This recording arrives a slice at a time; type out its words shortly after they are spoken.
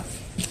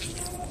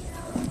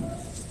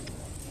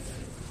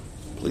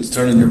Please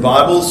turn in your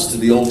Bibles to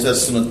the Old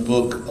Testament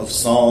book of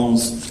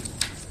Psalms,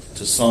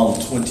 to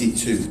Psalm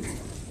 22.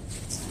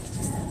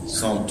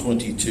 Psalm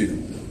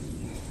 22.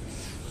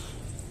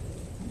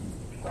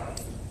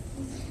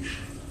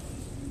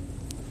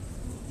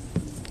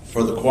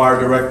 For the choir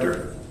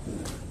director,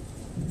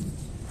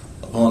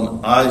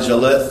 upon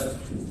Ajaleth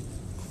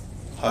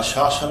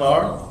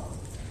Hashashanar,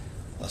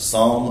 a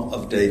psalm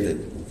of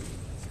David.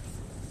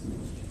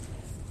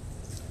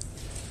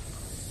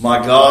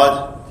 My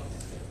God,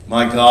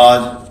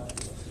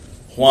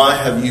 why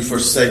have you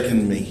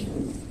forsaken me?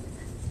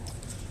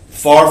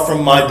 Far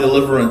from my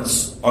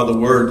deliverance are the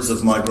words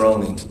of my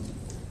groaning.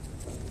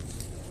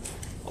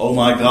 O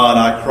my God,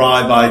 I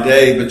cry by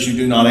day, but you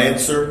do not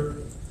answer,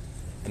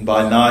 and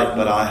by night,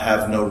 but I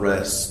have no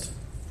rest.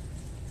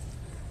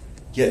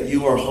 Yet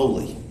you are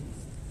holy.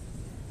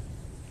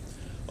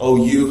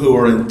 O you who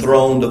are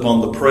enthroned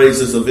upon the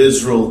praises of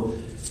Israel,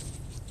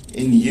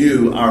 in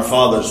you our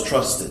fathers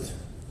trusted.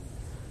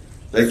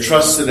 They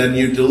trusted and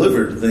you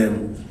delivered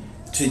them.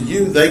 To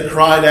you they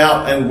cried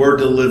out and were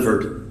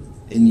delivered.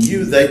 In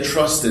you they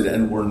trusted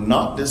and were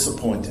not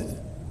disappointed.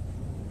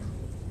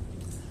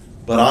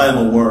 But I am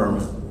a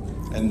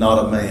worm and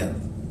not a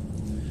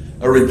man,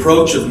 a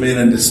reproach of men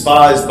and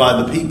despised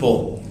by the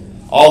people.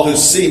 All who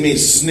see me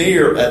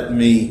sneer at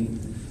me.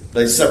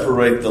 They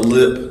separate the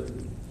lip.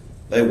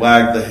 They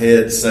wag the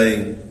head,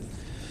 saying,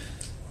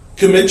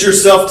 commit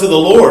yourself to the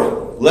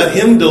Lord. Let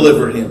him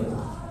deliver him.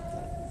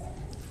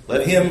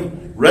 Let him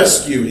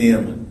rescue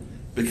him,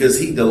 because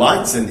he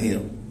delights in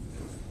him.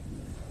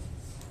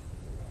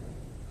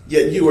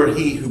 Yet you are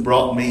he who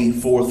brought me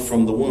forth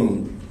from the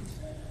womb.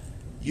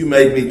 You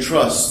made me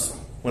trust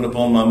when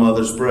upon my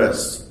mother's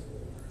breast.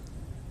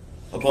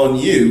 Upon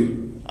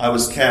you I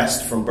was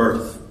cast from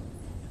birth.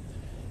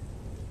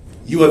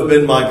 You have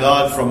been my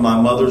God from my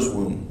mother's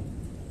womb.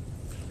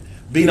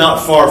 Be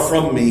not far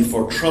from me,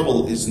 for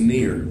trouble is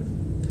near,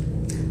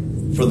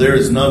 for there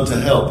is none to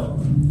help.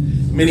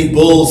 Many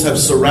bulls have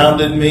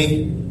surrounded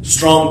me.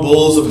 Strong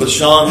bulls of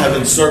Bashan have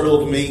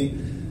encircled me.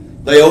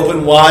 They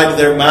open wide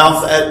their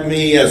mouth at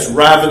me as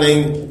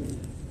ravening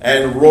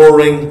and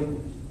roaring,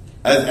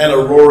 and a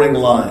roaring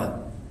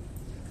lion.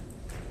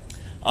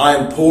 I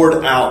am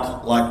poured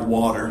out like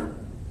water.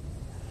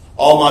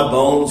 All my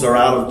bones are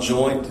out of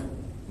joint.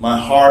 My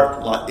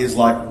heart is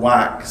like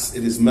wax.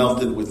 It is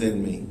melted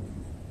within me.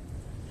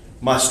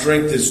 My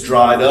strength is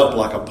dried up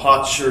like a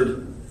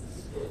potsherd.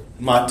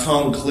 My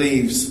tongue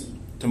cleaves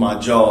to my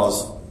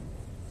jaws.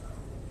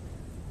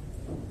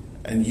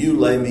 And you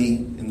lay me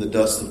in the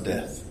dust of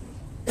death.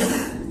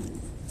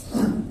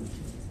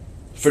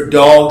 For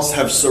dogs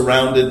have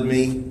surrounded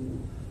me.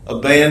 A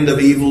band of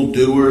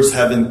evildoers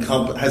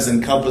has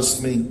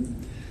encompassed me.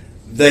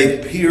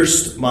 They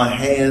pierced my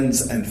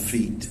hands and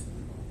feet.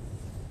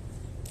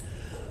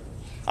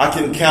 I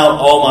can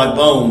count all my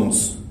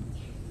bones.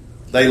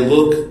 They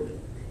look,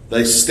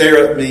 they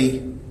stare at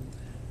me.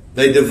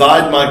 They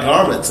divide my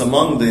garments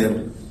among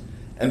them.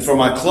 And for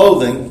my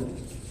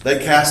clothing,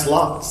 they cast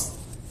lots.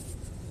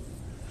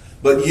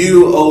 But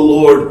you, O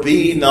Lord,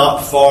 be not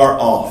far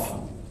off.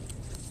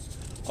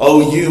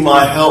 O you,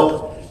 my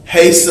help,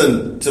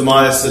 hasten to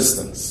my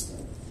assistance.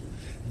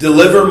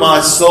 Deliver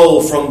my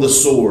soul from the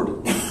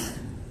sword,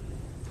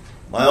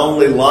 my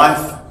only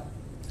life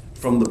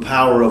from the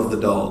power of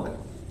the dog.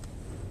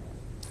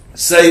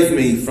 Save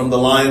me from the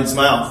lion's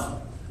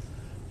mouth,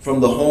 from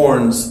the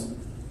horns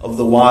of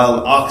the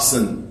wild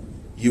oxen.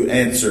 You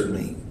answered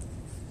me.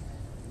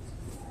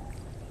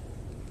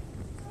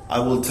 I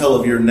will tell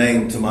of your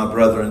name to my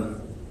brethren.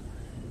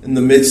 In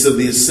the midst of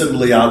the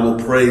assembly I will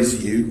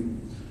praise you.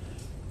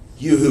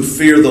 You who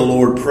fear the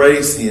Lord,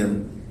 praise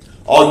him.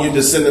 All you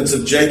descendants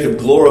of Jacob,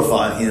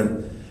 glorify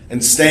him,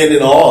 and stand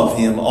in awe of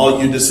him,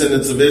 all you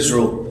descendants of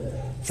Israel.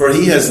 For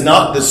he has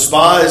not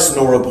despised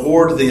nor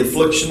abhorred the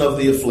affliction of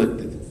the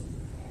afflicted,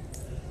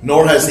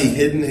 nor has he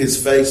hidden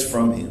his face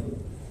from him.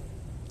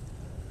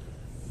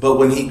 But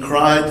when he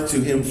cried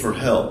to him for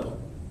help,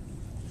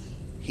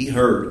 he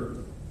heard.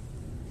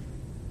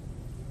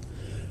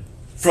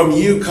 From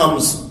you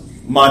comes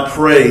my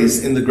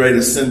praise in the great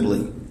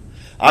assembly.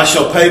 I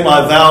shall pay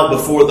my vow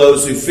before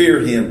those who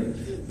fear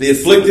him. The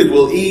afflicted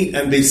will eat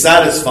and be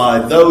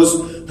satisfied.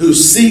 Those who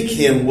seek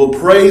him will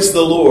praise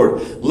the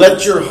Lord.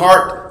 Let your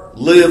heart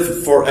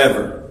live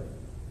forever.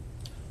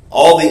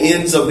 All the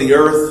ends of the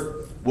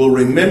earth will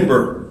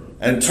remember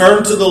and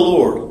turn to the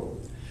Lord.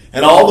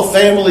 And all the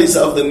families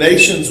of the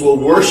nations will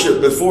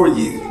worship before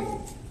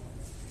you.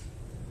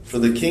 For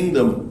the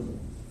kingdom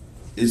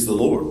is the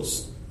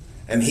Lord's,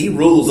 and he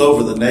rules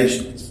over the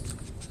nations.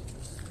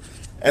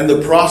 And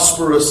the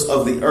prosperous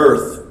of the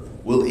earth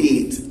will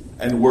eat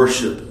and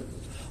worship.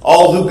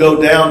 All who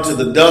go down to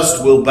the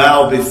dust will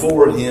bow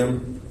before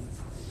him,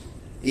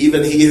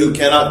 even he who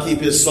cannot keep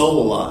his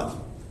soul alive.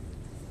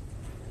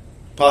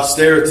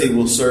 Posterity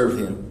will serve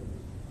him.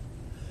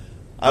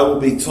 I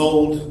will be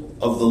told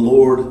of the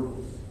Lord.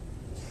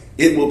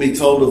 It will be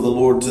told of the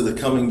Lord to the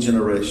coming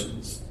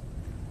generations.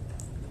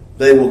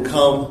 They will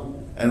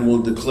come and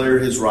will declare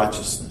his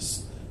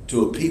righteousness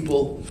to a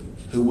people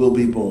who will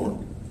be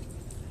born.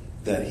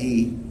 that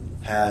he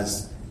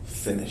has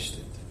finished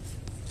it.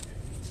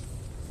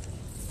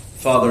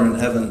 Father in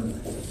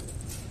heaven,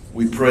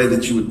 we pray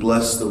that you would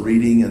bless the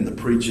reading and the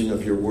preaching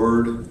of your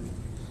word,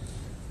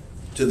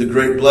 to the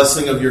great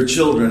blessing of your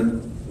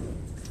children,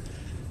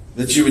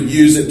 that you would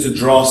use it to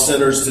draw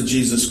sinners to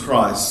Jesus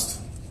Christ.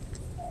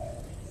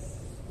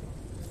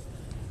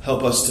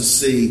 Help us to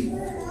see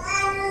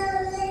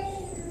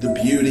the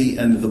beauty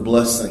and the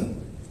blessing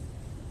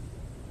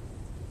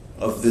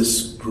of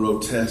this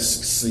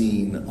grotesque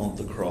scene on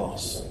the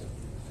cross.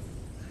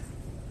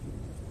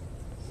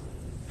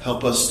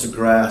 Help us to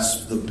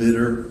grasp the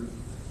bitter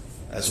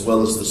as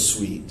well as the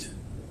sweet.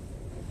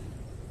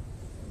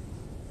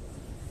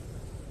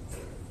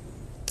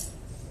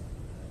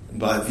 And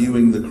by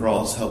viewing the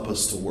cross, help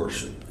us to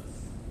worship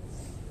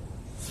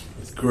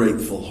with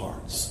grateful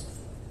hearts.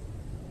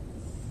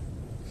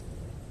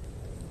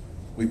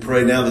 We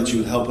pray now that you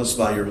would help us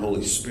by your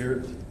Holy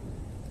Spirit.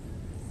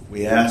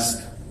 We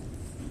ask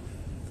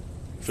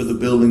for the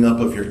building up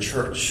of your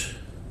church,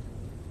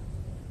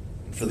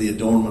 and for the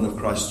adornment of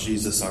Christ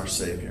Jesus our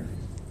Savior.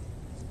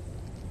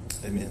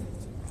 Amen.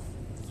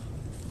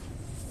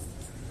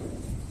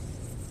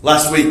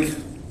 Last week,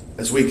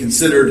 as we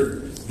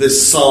considered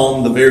this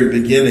psalm, the very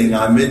beginning,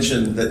 I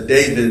mentioned that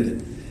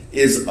David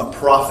is a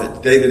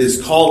prophet. David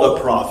is called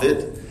a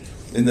prophet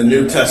in the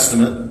New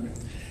Testament.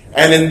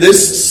 And in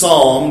this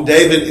psalm,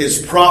 David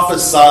is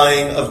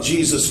prophesying of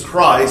Jesus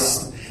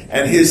Christ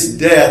and his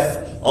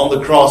death on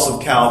the cross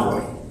of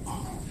Calvary.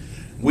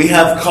 We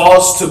have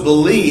cause to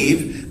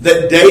believe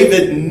that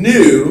David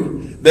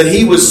knew that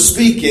he was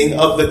speaking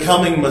of the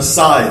coming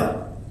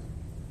Messiah.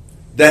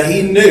 That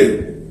he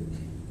knew.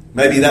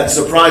 Maybe that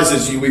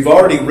surprises you. We've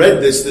already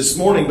read this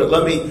morning, but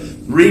let me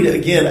read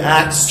again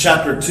Acts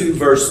chapter 2,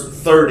 verse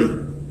 30.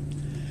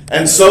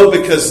 And so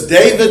because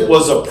David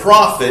was a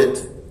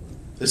prophet,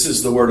 this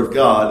is the word of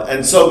God,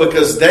 and so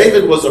because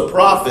David was a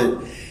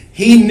prophet,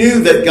 he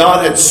knew that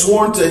God had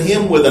sworn to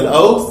him with an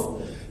oath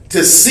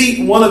to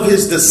seat one of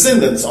his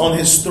descendants on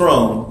his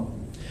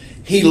throne.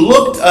 He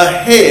looked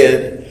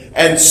ahead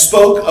and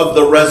spoke of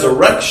the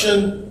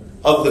resurrection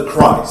of the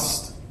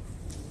Christ.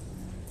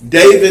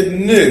 David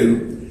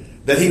knew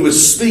that he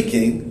was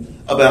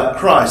speaking about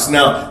Christ.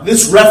 Now,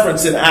 this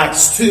reference in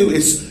Acts 2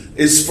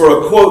 is for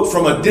a quote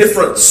from a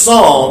different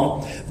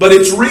psalm, but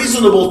it's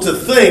reasonable to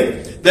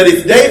think that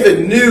if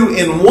David knew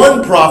in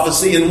one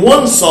prophecy, in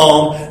one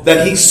psalm,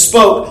 that he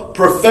spoke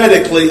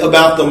prophetically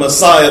about the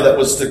Messiah that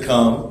was to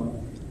come,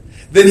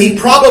 then he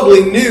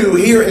probably knew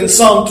here in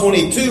Psalm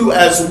 22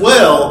 as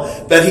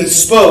well that he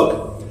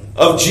spoke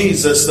of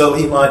Jesus, though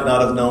he might not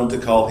have known to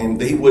call him,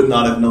 he would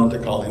not have known to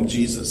call him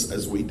Jesus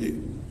as we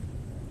do.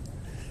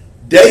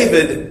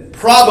 David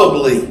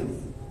probably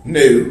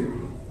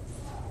knew,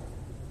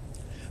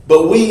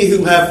 but we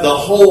who have the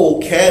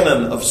whole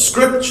canon of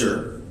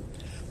Scripture,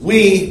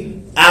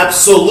 we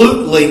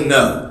absolutely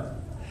know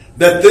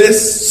that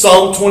this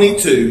Psalm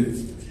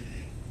 22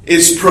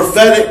 is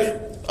prophetic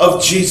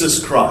of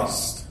Jesus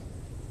Christ.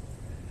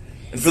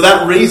 And for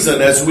that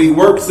reason, as we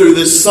work through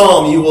this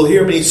psalm, you will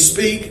hear me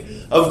speak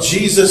of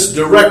Jesus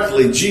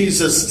directly.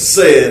 Jesus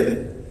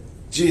said,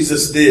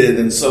 Jesus did,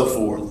 and so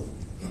forth.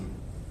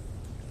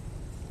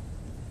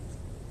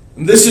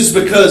 And this is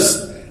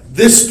because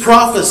this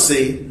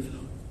prophecy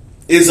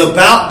is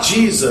about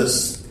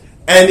Jesus,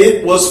 and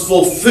it was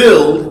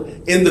fulfilled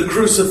in the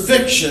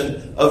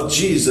crucifixion of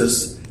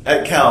Jesus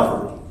at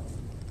Calvary.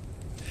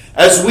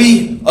 As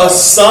we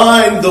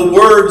assign the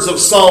words of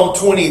Psalm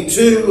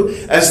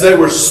 22 as they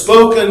were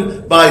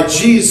spoken by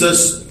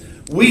Jesus,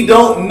 we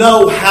don't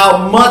know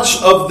how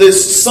much of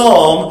this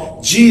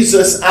psalm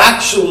Jesus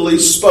actually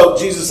spoke,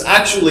 Jesus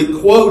actually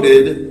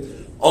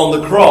quoted on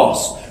the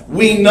cross.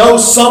 We know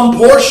some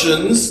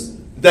portions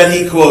that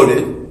he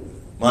quoted.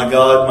 My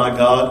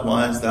God,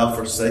 why hast thou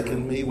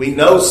forsaken me? We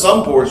know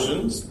some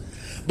portions,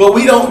 but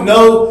we don't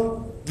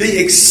know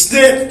the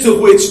extent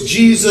to which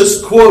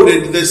Jesus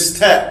quoted this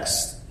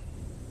text.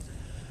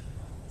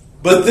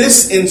 But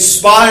this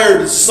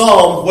inspired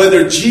psalm,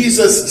 whether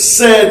Jesus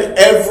said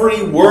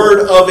every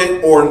word of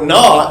it or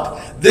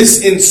not,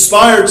 this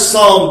inspired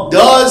psalm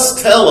does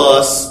tell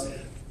us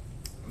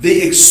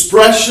the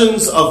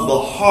expressions of the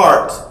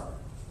heart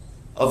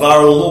of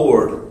our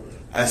Lord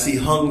as he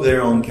hung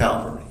there on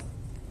Calvary.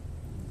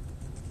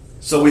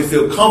 So we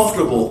feel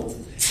comfortable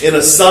in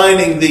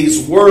assigning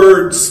these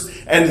words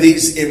and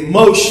these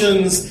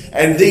emotions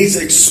and these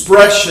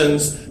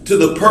expressions to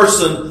the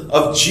person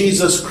of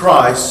Jesus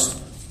Christ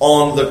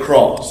on the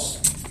cross.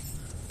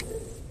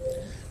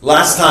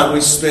 Last time we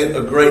spent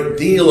a great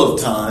deal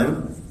of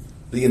time,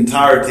 the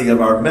entirety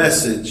of our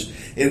message,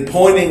 in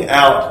pointing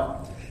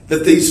out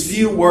that these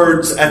few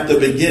words at the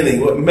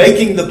beginning,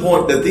 making the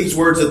point that these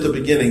words at the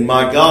beginning,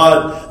 my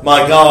God,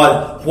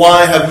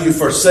 why have you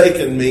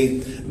forsaken me?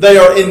 They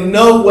are in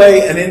no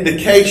way an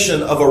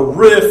indication of a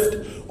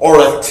rift or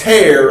a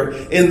tear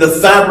in the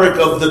fabric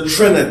of the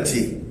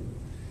Trinity.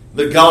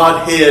 The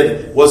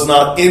Godhead was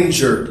not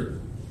injured.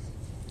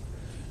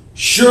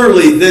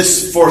 Surely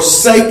this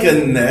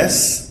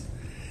forsakenness,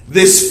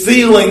 This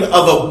feeling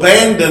of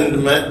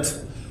abandonment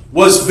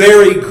was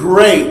very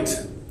great.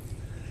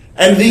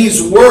 And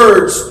these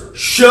words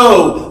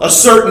show a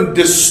certain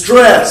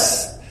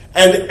distress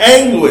and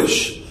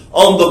anguish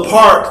on the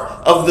part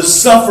of the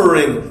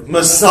suffering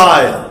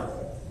Messiah.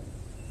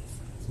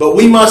 But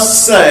we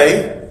must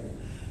say,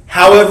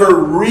 however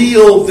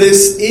real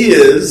this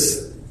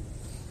is,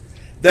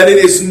 that it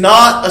is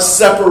not a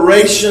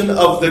separation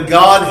of the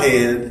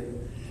Godhead,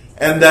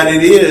 and that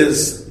it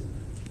is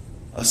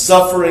a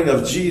suffering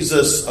of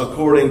Jesus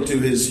according to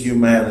his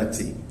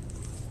humanity.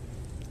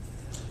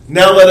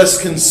 Now let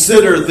us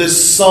consider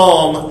this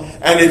psalm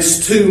and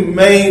its two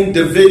main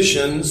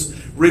divisions,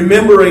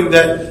 remembering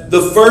that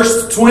the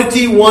first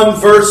 21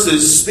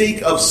 verses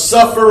speak of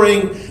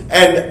suffering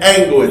and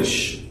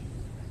anguish,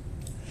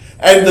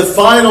 and the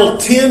final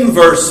 10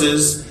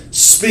 verses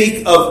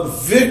speak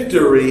of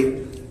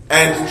victory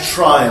and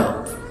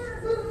triumph.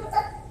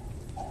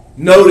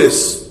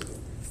 Notice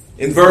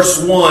in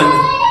verse 1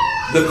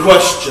 the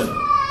question.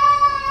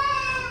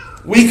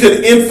 We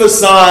could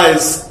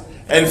emphasize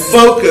and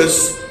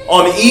focus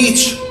on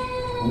each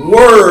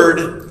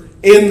word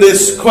in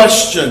this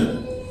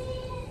question.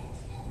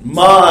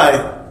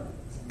 My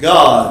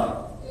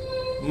God,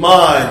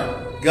 why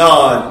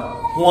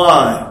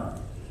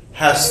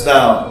hast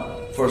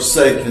thou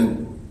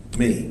forsaken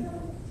me?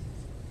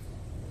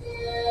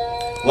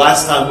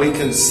 Last time we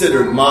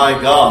considered my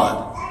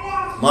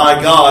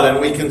God, and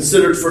we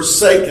considered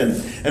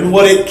forsaken and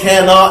what it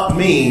cannot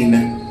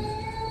mean.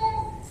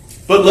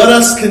 But let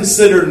us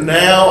consider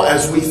now,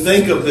 as we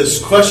think of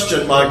this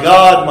question, my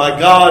God,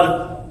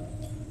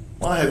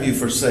 why have you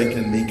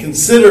forsaken me?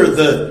 Consider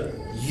the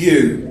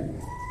you.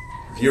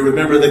 If you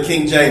remember the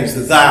King James,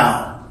 the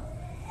thou.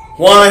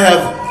 Why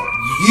have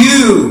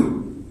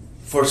you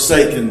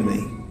forsaken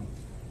me?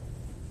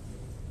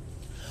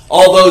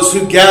 All those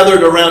who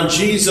gathered around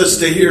Jesus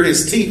to hear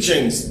his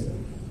teachings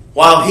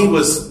while he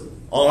was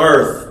on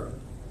earth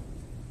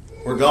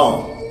were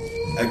gone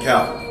at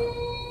Calvary.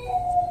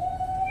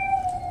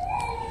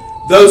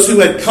 Those who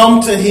had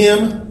come to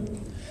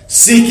him,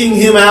 seeking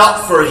him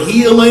out for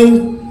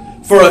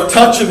healing, for a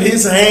touch of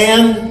his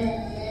hand,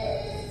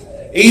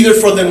 either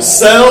for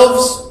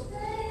themselves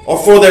or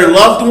for their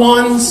loved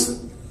ones.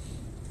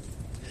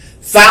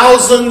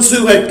 Thousands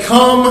who had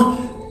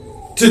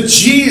come to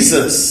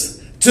Jesus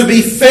to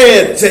be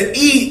fed, to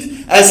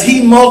eat as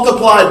he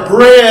multiplied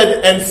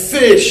bread and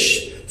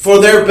fish for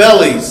their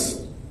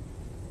bellies.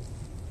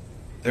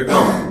 They're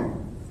gone.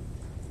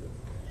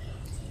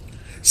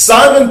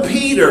 Simon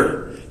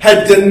Peter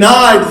had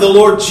denied the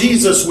Lord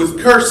Jesus with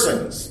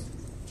cursings.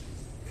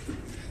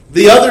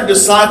 The other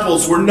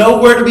disciples were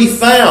nowhere to be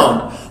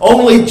found.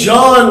 Only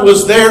John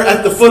was there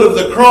at the foot of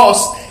the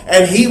cross,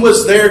 and he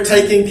was there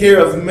taking care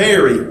of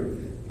Mary,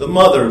 the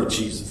mother of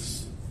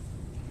Jesus.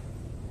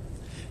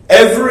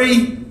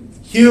 Every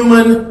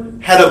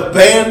human had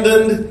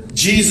abandoned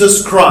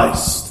Jesus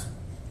Christ.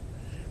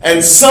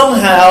 And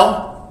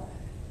somehow,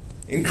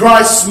 in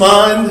Christ's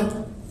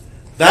mind,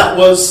 that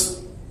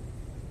was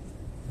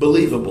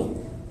believable.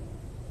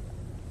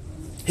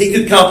 He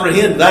could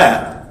comprehend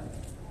that.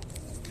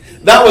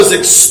 That was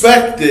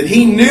expected.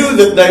 He knew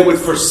that they would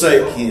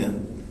forsake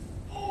him.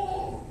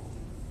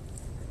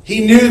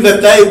 He knew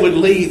that they would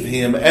leave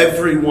him,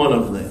 every one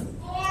of them.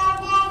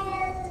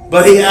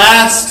 But he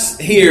asks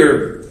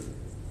here,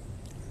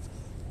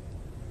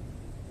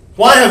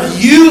 why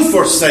have you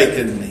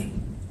forsaken me?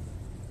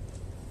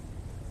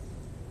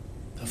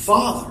 The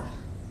Father.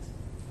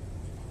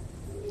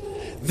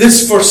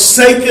 This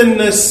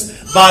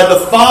forsakenness by the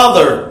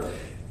Father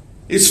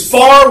is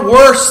far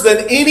worse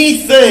than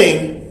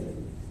anything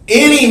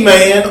any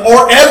man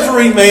or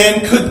every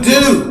man could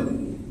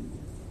do.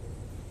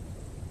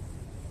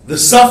 The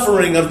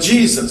suffering of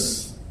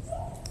Jesus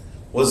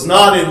was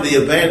not in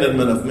the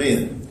abandonment of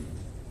men,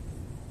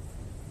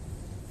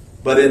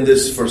 but in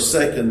this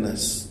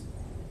forsakenness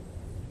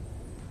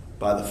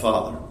by the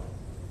Father.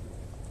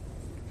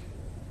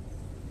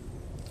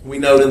 We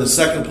note in the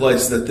second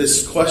place that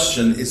this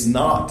question is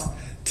not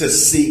to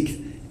seek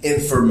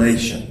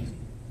information.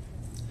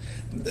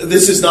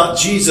 This is not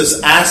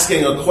Jesus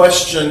asking a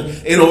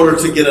question in order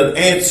to get an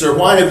answer.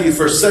 Why have you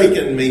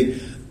forsaken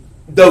me?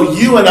 Though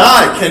you and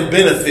I can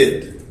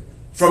benefit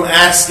from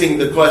asking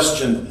the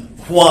question,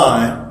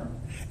 why,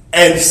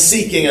 and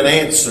seeking an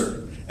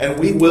answer. And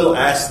we will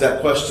ask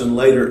that question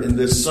later in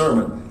this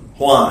sermon.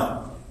 Why?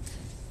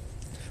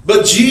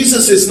 But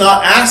Jesus is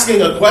not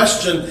asking a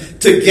question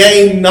to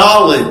gain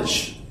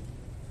knowledge.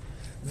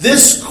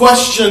 This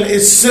question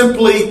is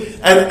simply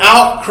an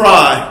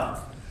outcry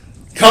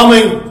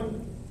coming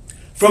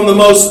from the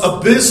most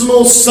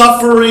abysmal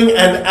suffering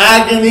and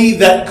agony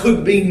that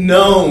could be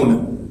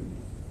known.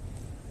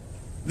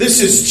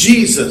 This is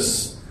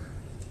Jesus,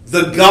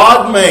 the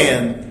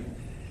God-man,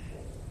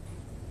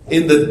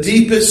 in the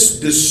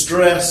deepest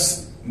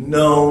distress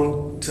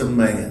known to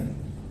man.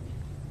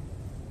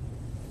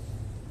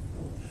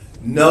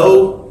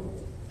 No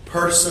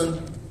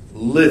person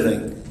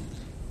living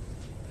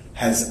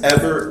has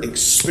ever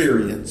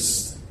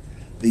experienced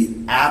the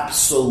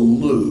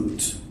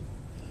absolute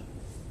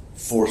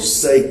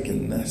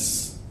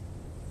forsakenness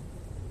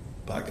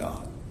by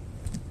God.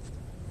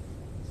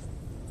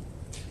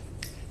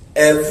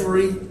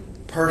 Every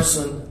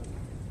person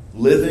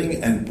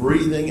living and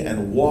breathing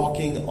and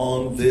walking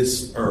on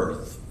this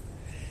earth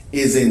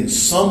is in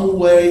some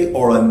way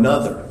or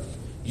another,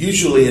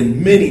 usually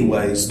in many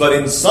ways, but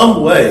in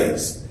some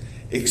ways,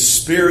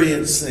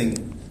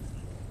 experiencing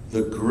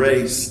the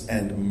grace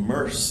and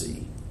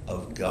mercy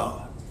of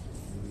God.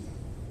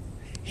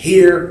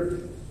 Here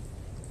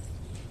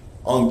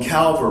on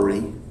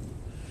Calvary,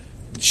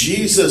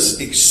 Jesus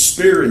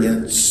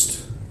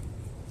experienced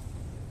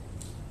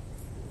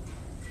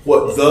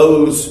what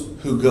those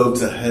who go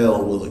to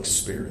hell will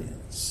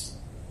experience.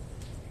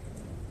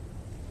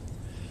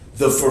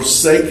 The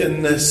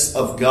forsakenness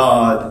of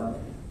God,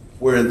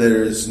 where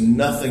there is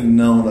nothing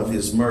known of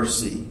His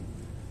mercy,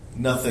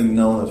 nothing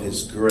known of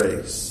His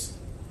grace,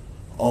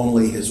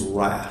 only His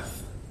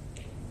wrath,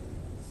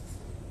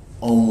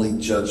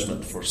 only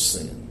judgment for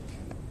sin.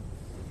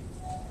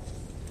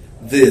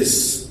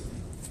 This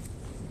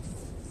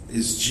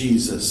is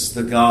Jesus,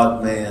 the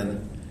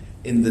God-man,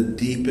 in the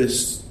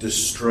deepest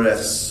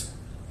distress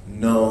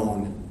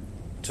known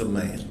to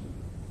man.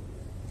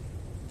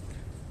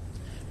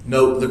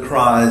 Note the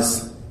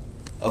cries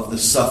of the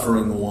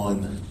suffering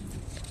one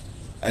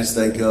as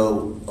they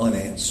go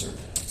unanswered.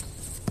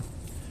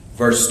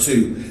 Verse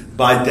 2,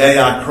 by day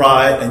I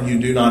cry and you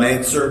do not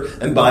answer,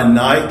 and by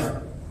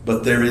night,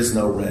 but there is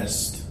no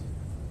rest.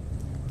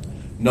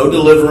 No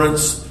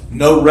deliverance,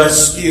 no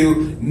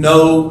rescue,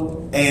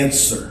 no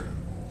answer.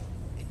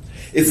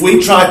 If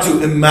we try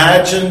to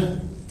imagine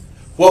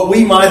what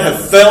we might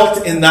have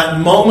felt in that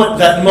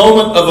moment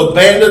of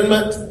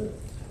abandonment,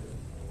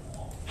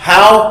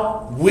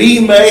 how we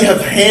may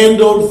have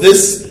handled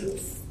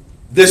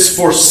this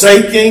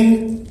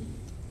forsaking,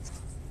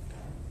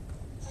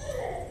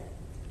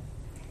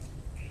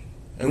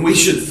 and we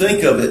should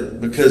think of it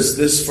because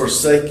this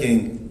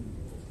forsaking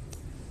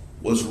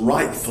was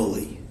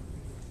rightfully,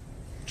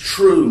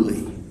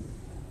 truly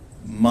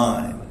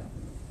mine.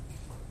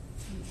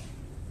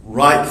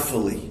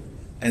 Rightfully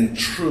and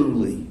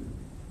truly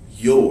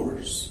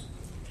yours.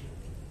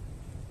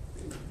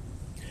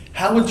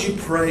 How would you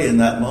pray in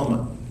that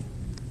moment?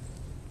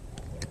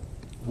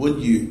 Would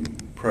you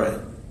pray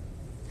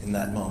in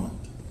that moment?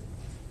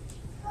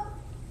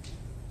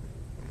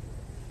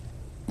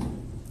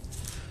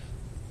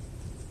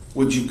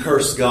 Would you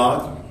curse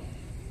God?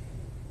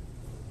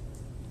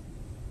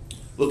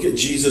 Look at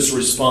Jesus'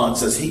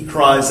 response as He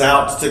cries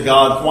out to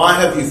God, why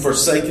have you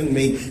forsaken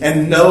me?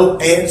 And no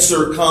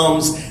answer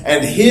comes.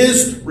 And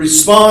His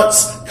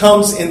response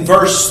comes in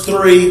verse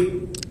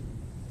 3.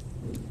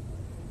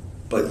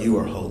 But you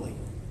are holy.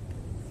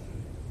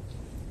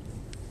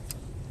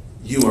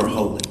 You are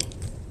holy.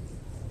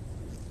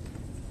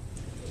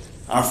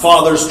 Our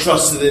fathers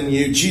trusted in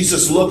you.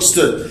 Jesus looks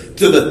to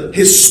the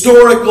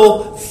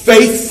historical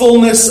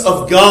faithfulness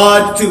of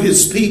God to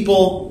His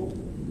people.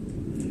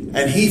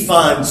 And He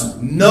finds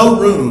no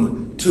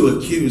room to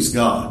accuse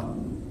God.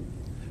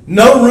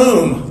 No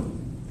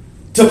room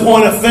to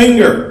point a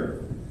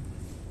finger.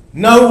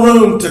 No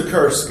room to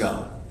curse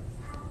God.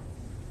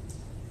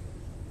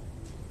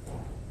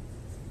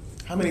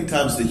 How many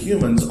times do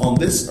humans on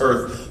this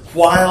earth,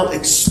 while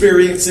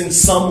experiencing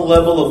some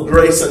level of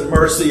grace and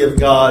mercy of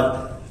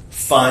God,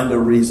 find a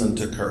reason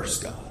to curse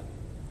God?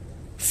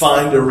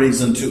 Find a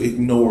reason to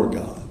ignore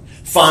God?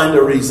 Find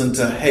a reason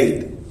to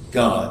hate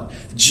God?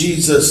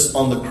 Jesus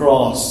on the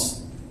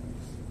cross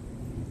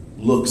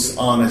looks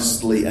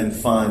honestly and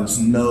finds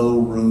no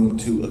room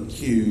to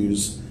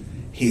accuse.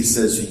 He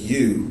says,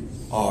 you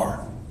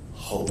are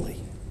holy.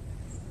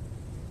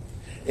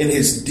 In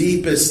His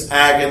deepest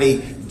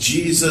agony,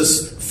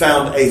 Jesus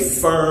found a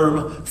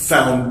firm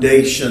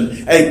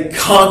foundation, a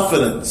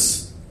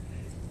confidence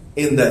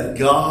in that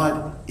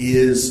God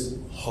is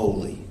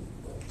holy.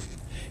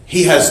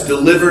 He has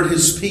delivered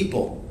His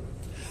people.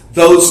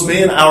 Those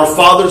men, our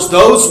fathers,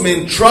 those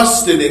men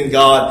trusted in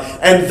God,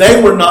 and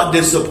they were not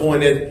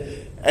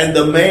disappointed. And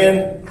the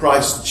man,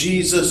 Christ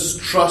Jesus,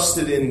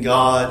 trusted in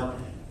God,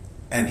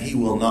 and he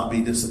will not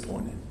be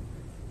disappointed.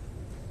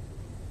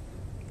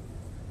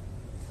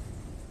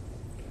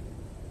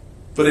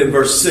 But in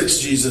verse 6,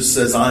 Jesus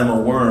says, I am a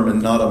worm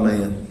and not a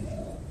man.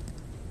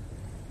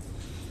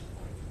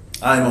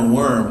 I am a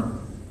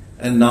worm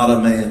and not a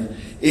man.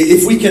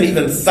 If we can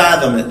even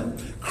fathom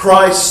it,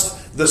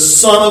 Christ, the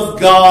Son of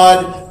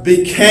God,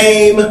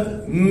 became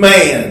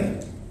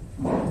man.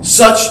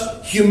 Such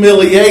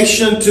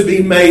humiliation to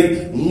be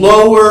made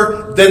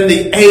lower than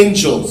the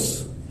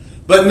angels.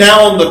 But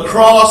now on the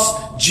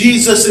cross,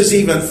 Jesus is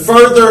even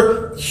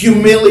further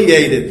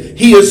humiliated.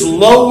 He is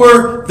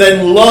lower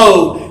than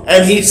low.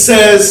 And He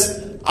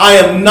says, I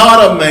am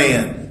not a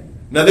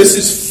man. Now this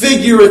is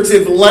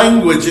figurative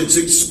language. It's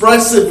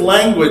expressive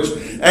language.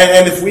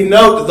 And if we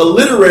note the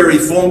literary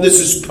form, this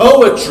is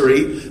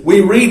poetry.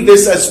 We read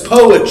this as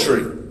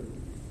poetry.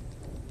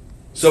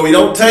 So we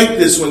don't take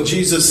this when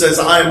Jesus says,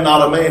 I am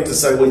not a man, to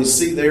say, well, you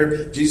see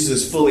there,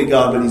 Jesus is fully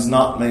God, but he's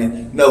not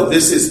man. No,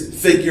 this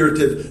is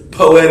figurative,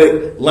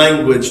 poetic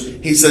language.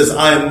 He says,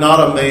 I am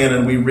not a man,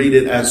 and we read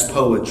it as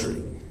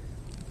poetry.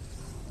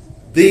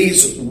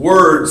 These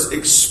words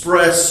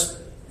express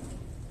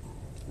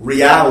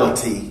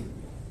reality,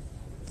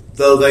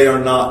 though they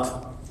are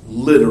not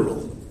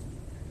literal.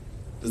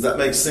 Does that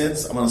make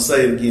sense? I'm going to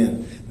say it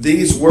again.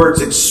 These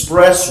words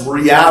express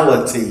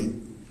reality,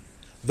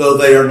 though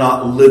they are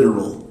not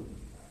literal.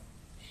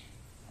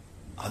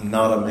 I'm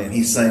not a man.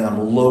 He's saying I'm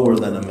lower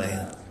than a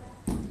man.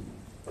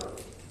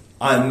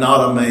 I am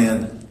not a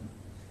man.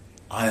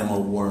 I am a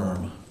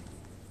worm.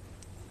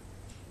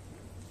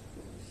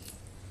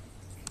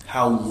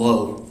 How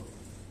low.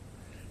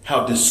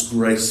 How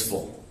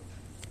disgraceful.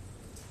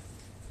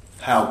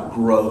 How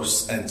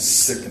gross and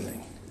sickening.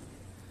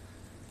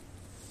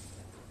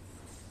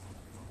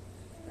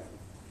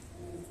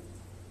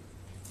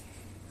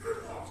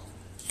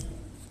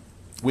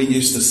 We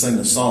used to sing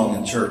a song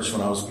in church when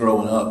I was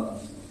growing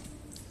up.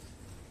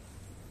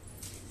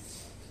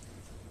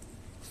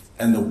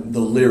 And the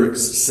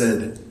lyrics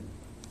said,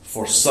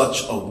 for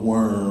such a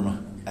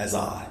worm as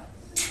I.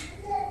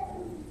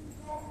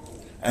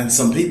 And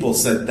some people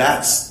said,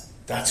 that's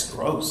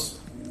gross.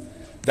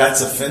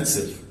 That's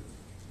offensive.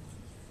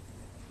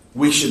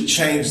 We should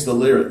change the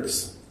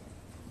lyrics.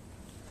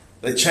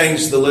 They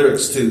changed the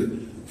lyrics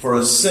to, for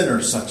a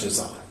sinner such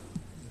as I.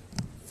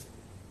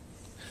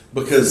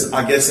 Because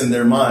I guess in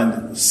their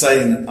mind,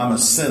 saying I'm a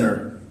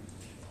sinner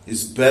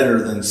is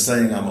better than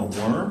saying I'm a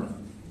worm.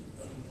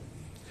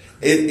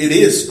 It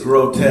is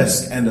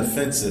grotesque and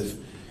offensive,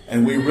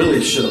 and we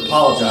really should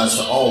apologize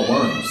to all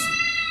worms.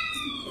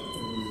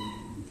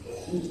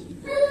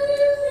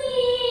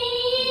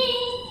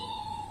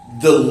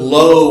 The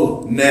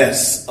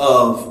lowness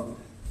of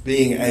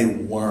being a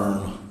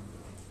worm.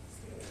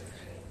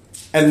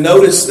 And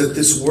notice that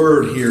this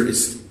word here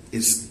is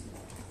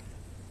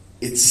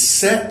it's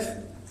set.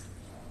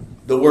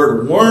 The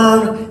word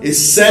worm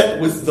is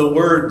set with the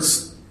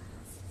words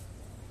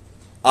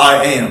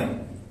I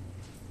am.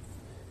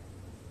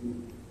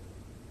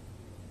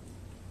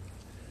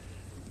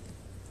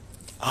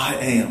 I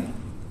am.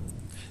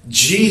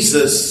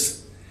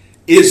 Jesus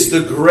is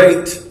the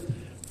great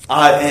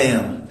I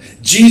am.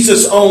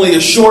 Jesus only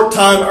a short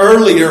time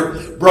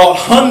earlier brought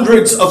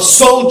hundreds of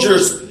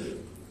soldiers,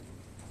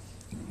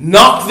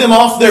 knocked them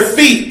off their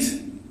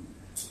feet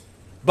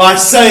by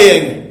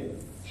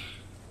saying,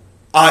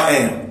 I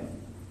am.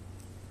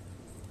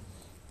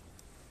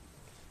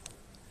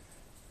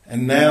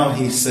 And now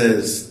he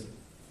says,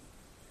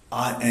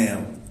 I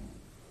am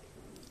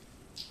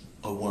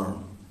a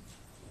worm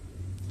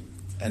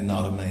and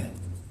not a man.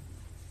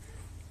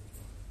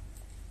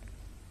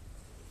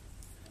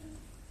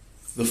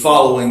 The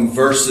following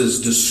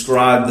verses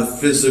describe the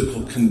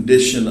physical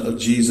condition of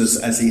Jesus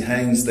as he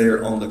hangs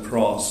there on the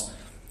cross.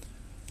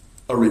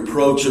 A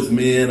reproach of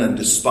men and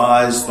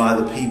despised by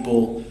the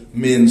people.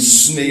 Men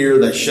sneer,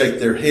 they shake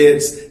their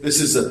heads. This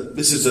is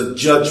a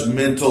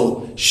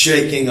judgmental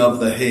shaking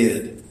of the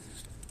head.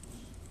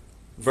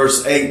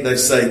 Verse 8, they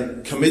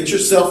say, commit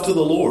yourself to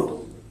the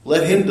Lord.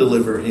 Let him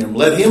deliver him.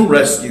 Let him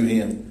rescue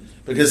him.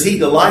 Because he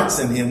delights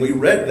in him. We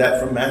read that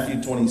from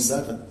Matthew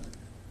 27.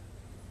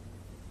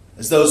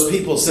 As those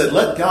people said,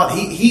 let God,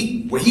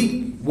 he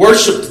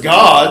worshipped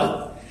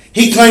God.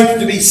 He claimed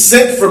to be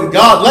sent from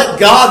God. Let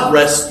God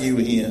rescue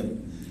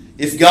him.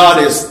 If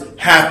God is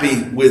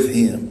happy with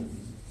him.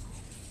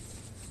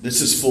 This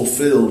is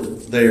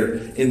fulfilled there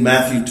in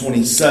Matthew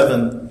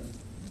 27.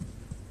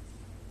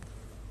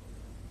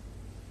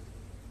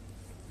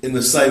 In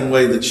the same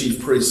way, the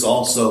chief priests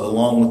also,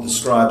 along with the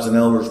scribes and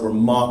elders, were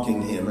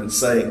mocking him and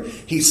saying,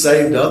 he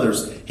saved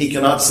others. He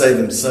cannot save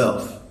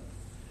himself.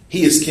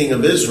 He is King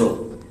of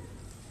Israel.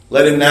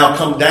 Let him now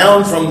come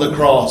down from the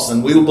cross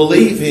and we will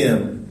believe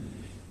him.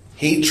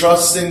 He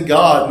trusts in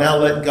God. Now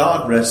let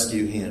God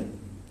rescue him.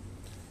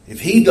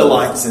 If he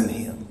delights in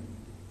him.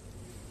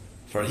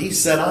 For he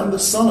said, I'm the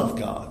Son of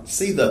God.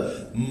 See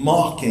the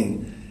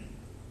mocking.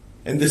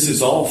 And this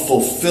is all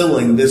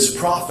fulfilling this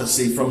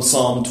prophecy from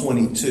Psalm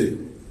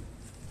 22.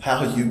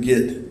 How you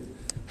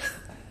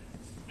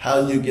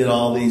get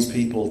all these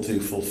people to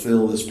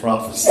fulfill this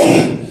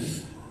prophecy.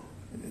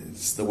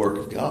 It's the work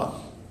of God.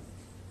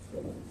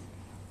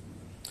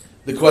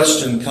 The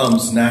question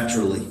comes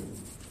naturally.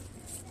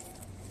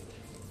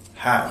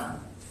 How?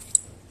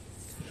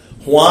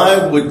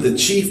 Why would the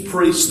chief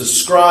priests, the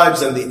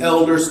scribes, and the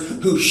elders,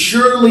 who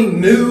surely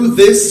knew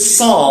this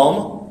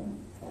psalm,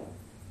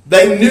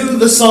 they knew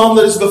the psalm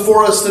that is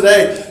before us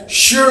today.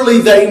 Surely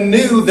they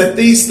knew that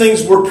these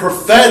things were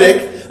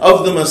prophetic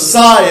of the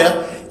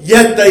Messiah,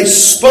 yet they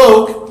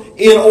spoke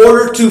in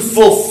order to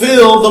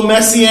fulfill the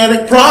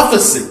messianic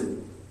prophecy.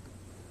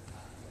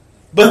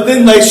 But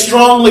then they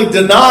strongly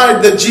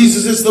denied that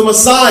Jesus is the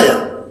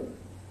Messiah.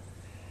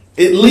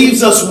 It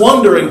leaves us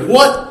wondering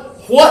what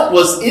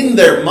was in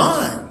their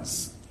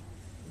minds.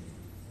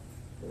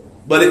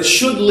 But it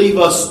should leave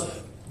us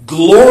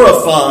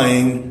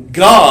glorifying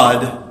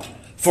God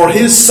for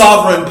His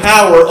sovereign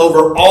power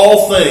over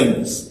all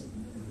things.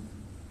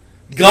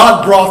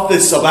 God brought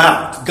this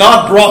about.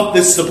 God brought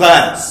this to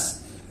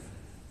pass.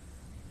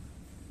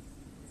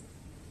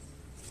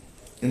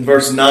 In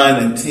verse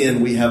 9 and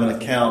 10, we have an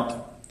account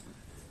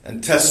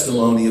and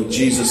testimony of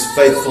Jesus'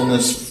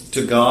 faithfulness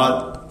to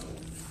God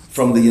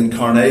from the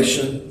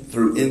incarnation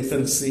through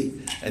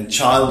infancy and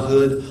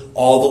childhood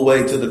all the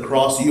way to the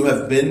cross. You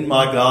have been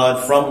my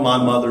God from my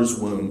mother's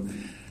womb.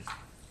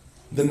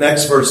 The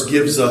next verse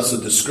gives us a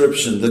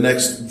description. The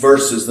next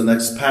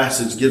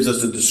passage gives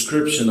us a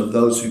description of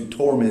those who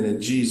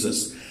tormented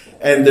Jesus.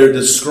 And they're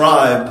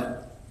described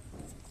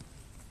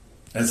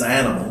as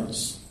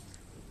animals.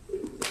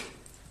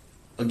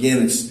 Again,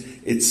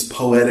 it's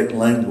poetic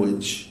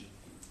language.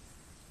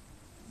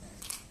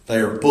 They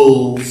are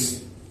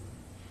bulls,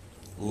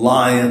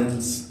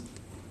 lions,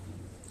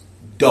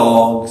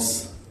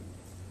 dogs,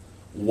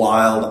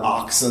 wild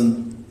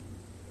oxen.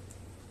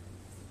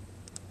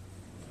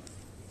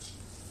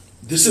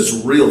 This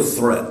is real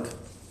threat.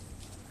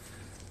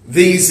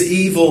 These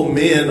evil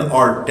men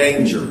are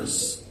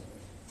dangerous.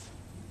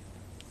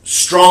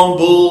 Strong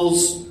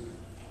bulls,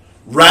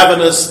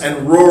 ravenous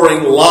and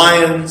roaring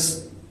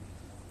lions,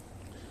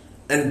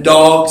 and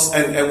dogs.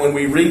 And when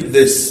we read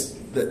this,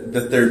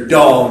 that they're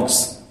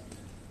dogs,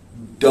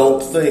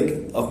 don't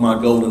think of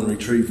my golden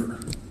retriever.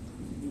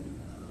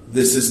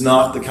 This is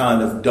not the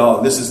kind of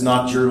dog. This is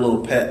not your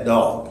little pet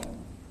dog.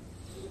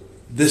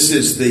 This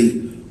is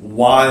the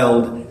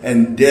wild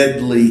and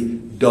deadly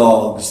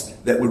dogs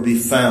that would be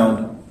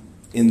found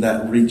in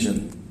that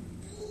region.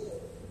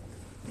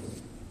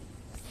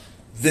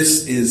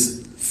 This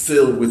is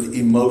filled with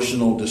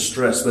emotional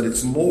distress, but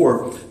it's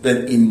more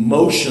than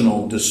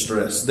emotional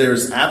distress.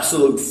 There's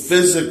absolute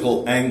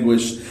physical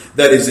anguish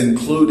that is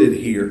included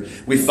here.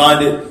 We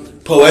find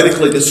it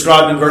poetically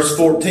described in verse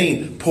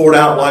 14. Poured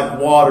out like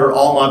water,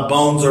 all my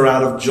bones are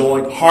out of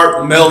joint,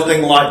 heart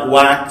melting like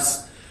wax.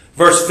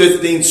 Verse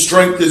 15,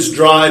 strength is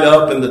dried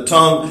up and the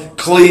tongue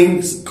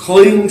clings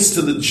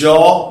to the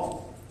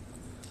jaw.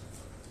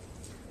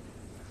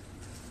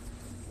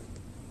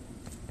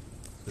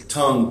 The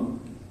tongue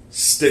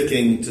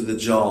sticking to the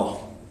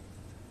jaw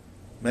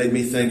made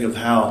me think of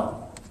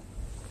how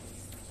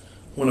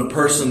when a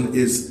person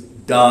is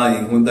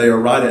dying, when they are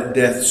right at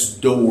death's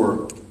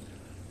door,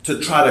 to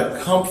try to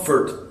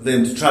comfort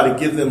them, to try to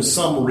give them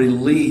some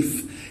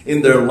relief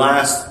in their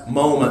last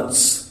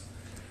moments,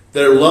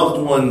 their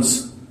loved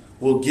ones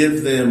will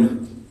give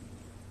them,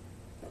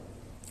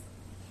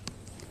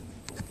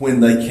 when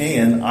they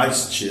can,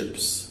 ice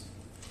chips.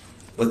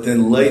 But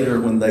then later,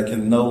 when they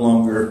can no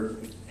longer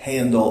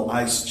handle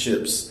ice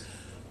chips,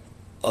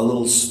 a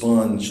little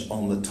sponge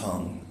on the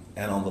tongue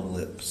and on the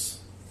lips.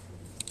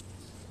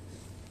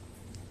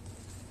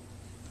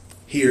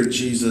 Here,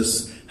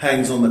 Jesus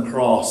hangs on the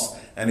cross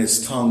and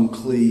his tongue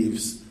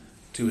cleaves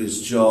to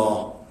his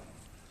jaw.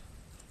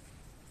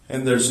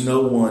 And there's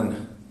no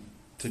one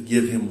to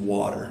give him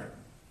water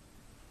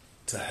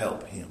to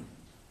help him.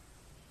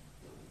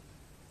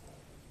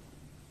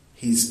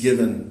 He's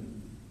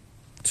given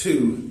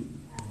 2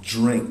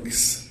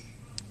 drinks,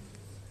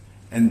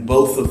 and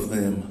both of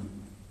them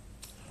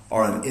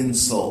are an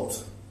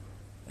insult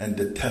and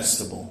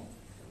detestable.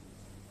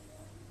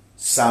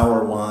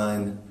 Sour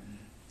wine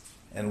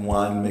and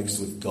wine mixed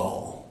with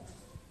gall.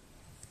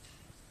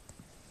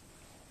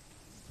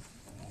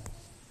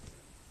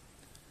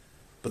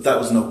 But that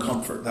was no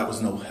comfort. That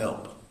was no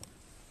help.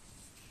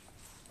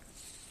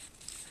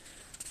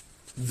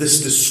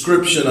 This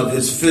description of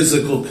his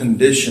physical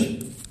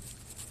condition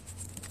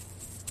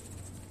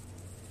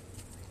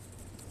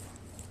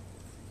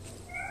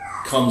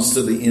comes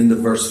to the end of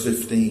verse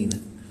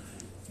 15.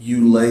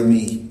 You lay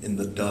me in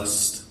the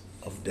dust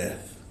of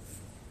death.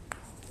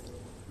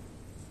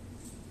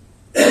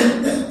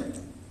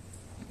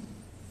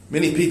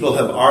 Many people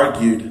have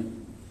argued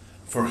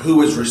for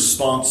who is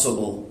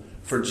responsible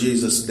for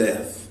Jesus'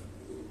 death.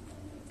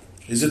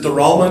 Is it the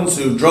Romans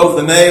who drove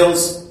the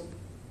nails?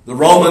 The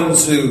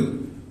Romans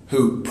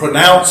who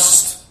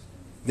pronounced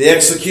the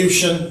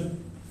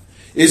execution?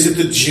 Is it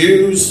the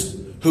Jews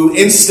who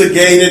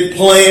instigated,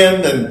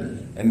 planned,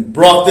 and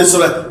brought this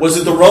about? Was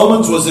it the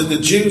Romans? Was it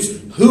the Jews?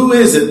 Who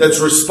is it that's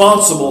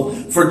responsible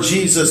for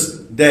Jesus'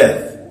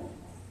 death?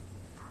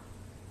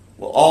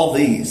 Well, all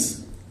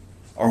these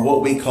are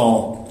what we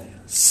call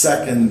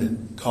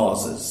second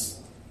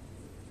causes.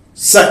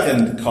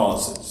 Second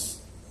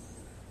causes.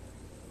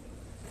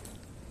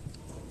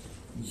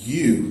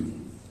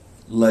 You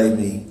lay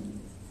me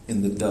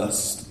in the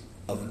dust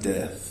of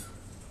death.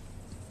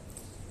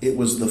 It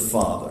was the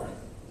Father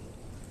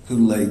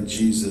who laid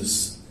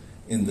Jesus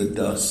in the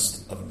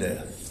dust of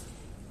death.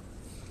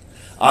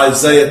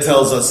 Isaiah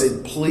tells us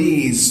it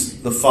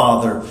pleased the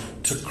Father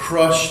to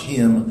crush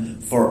him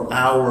for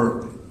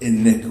our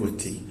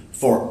iniquity,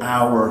 for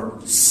our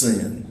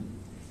sin.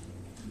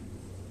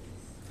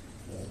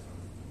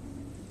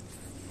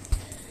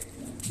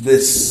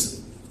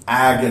 This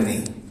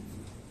agony,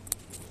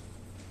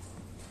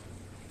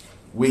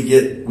 we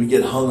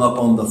get hung up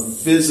on the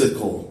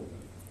physical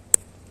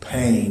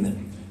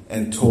pain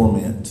and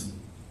torment.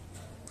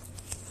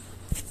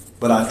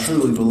 But I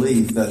truly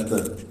believe that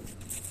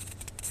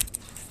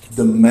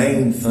the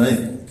main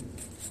thing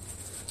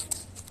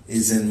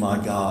is in my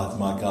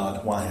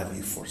God, why have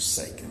you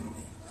forsaken me?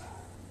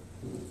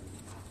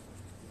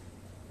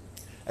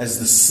 As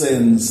the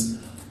sins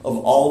of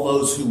all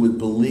those who would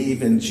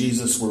believe in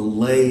Jesus were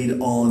laid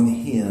on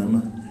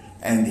him,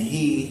 and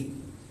he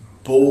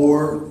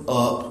bore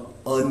up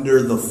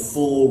under the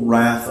full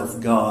wrath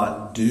of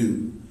God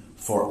due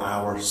for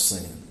our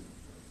sin.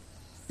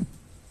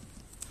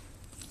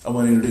 I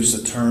want to introduce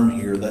a term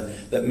here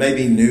that may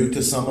be new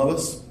to some of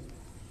us.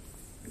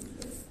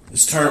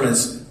 This term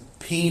is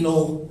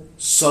penal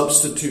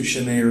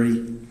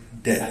substitutionary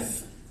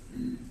death.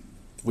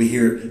 We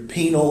hear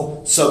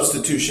penal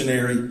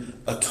substitutionary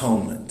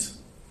atonement.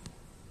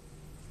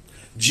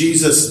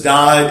 Jesus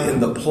died in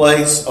the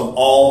place of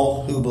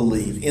all who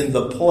believe, in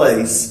the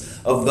place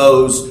of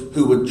those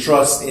who would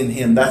trust in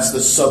him. That's the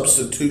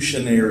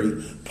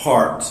substitutionary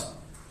part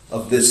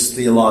of this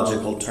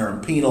theological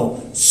term,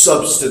 penal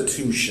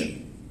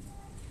substitution.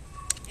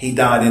 He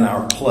died in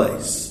our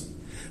place.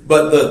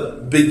 But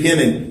the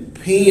beginning,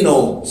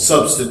 penal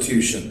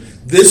substitution.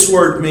 This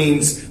word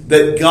means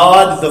that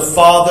God the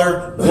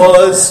Father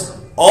was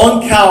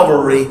on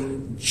Calvary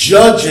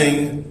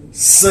judging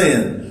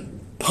sin,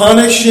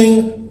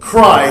 punishing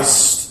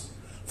Christ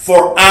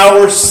for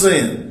our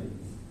sin.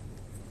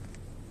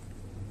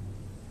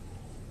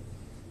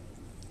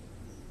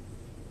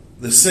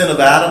 The sin of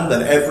Adam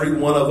that every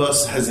one of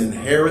us has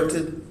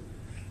inherited,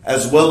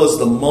 as well as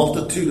the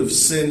multitude of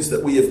sins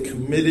that we have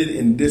committed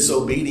in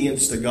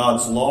disobedience to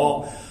God's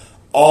law,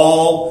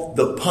 all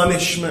the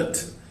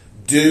punishment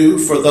due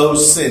for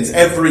those sins,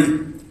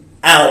 every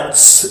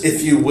ounce,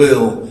 if you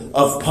will,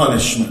 of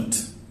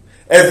punishment,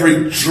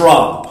 every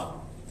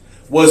drop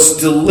was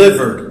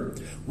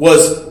delivered,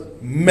 was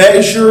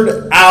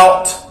measured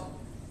out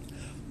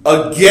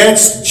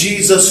against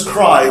Jesus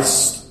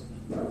Christ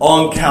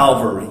on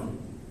Calvary.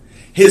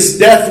 His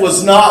death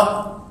was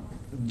not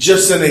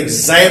just an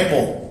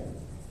example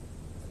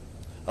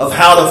of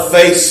how to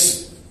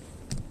face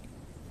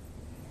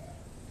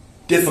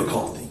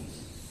difficulty.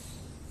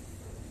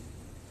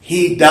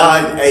 He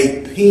died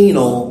a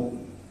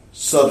penal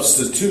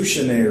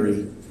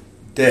substitutionary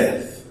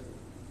death.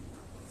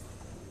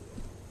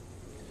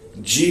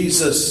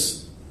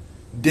 Jesus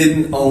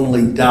didn't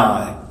only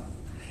die.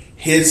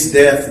 His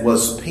death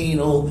was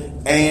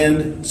penal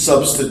and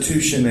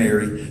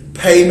substitutionary.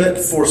 Payment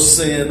for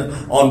sin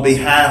on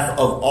behalf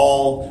of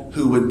all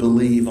who would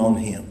believe on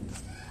him.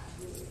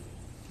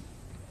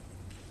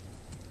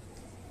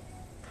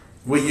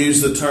 We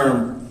use the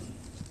term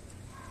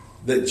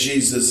that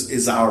Jesus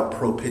is our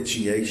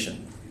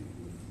propitiation.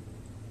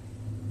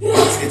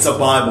 It's a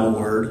Bible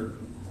word.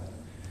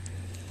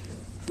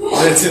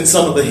 And it's in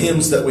some of the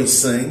hymns that we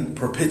sing,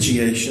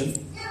 propitiation.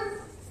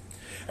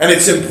 And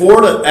it's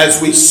important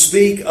as we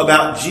speak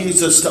about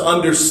Jesus to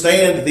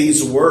understand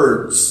these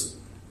words.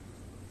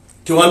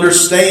 To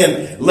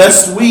understand,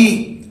 lest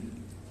we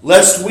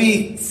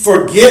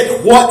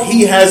forget what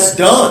he has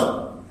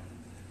done.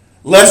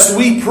 Lest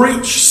we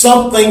preach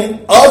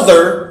something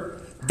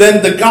other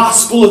than the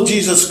gospel of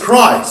Jesus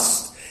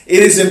Christ.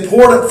 It is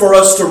important for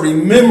us to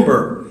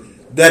remember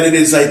that it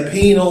is a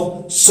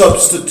penal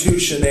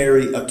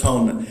substitutionary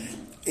atonement.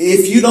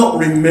 If you don't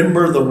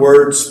remember the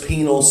words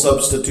penal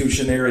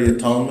substitutionary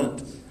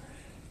atonement,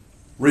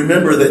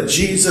 remember that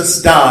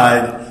Jesus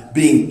died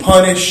being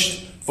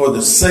punished for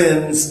the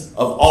sins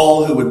of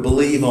all who would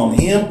believe on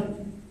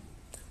him.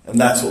 And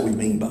that's what we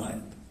mean by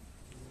it.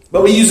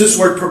 But we use this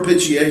word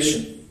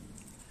propitiation.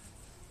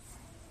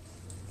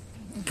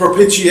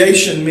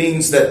 Propitiation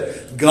means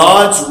that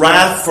God's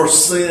wrath for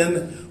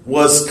sin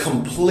was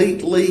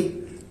completely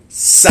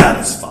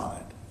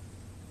satisfied.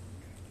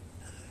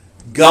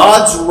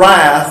 God's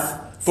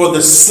wrath for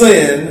the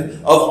sin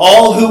of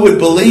all who would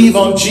believe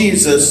on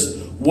Jesus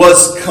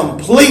was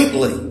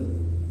completely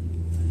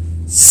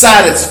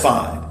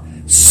satisfied,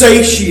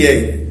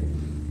 satiated,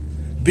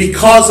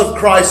 because of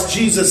Christ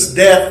Jesus'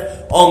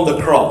 death on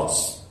the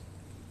cross.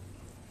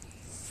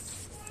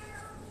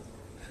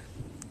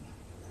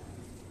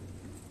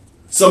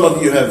 Some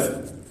of you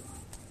have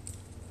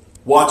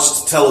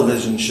watched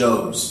television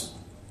shows,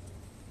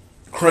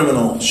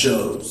 criminal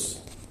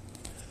shows.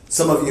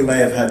 Some of you may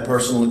have had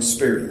personal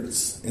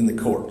experience in the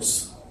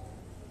courts.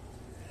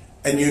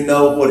 And you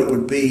know what it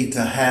would be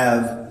to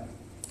have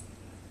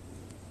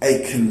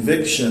a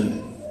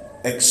conviction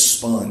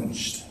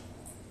expunged,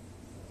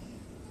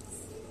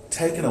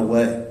 taken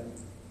away,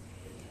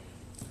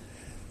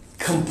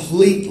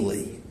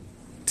 completely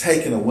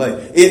taken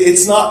away.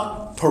 It's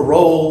not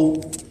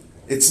parole,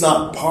 it's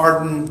not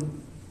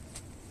pardon,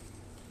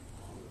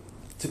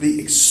 to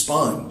be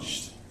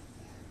expunged.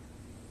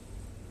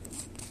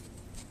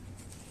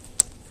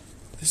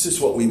 This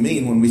is what we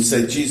mean when we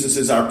say Jesus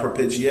is our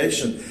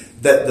propitiation,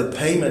 that the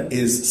payment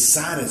is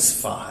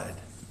satisfied.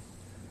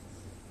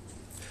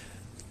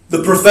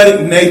 The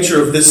prophetic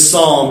nature of this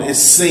psalm is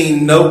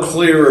seen no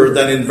clearer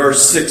than in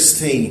verse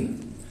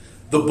 16.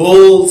 The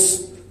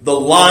bulls, the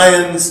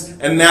lions,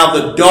 and now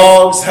the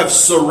dogs have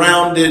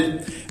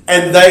surrounded,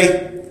 and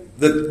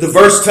the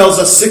verse tells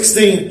us,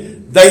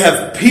 16, they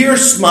have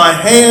pierced my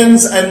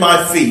hands and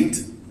my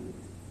feet.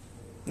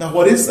 Now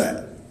what is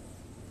that?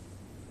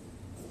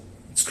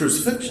 It's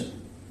crucifixion.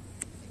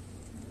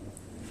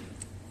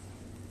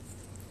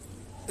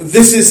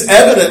 This is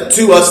evident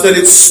to us that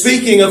it's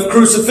speaking of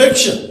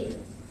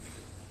crucifixion.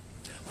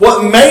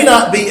 What may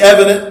not be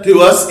evident to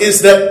us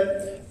is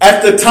that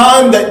at the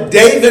time that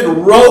David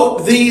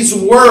wrote these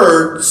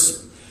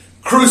words,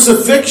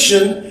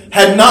 crucifixion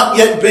had not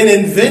yet been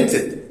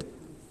invented.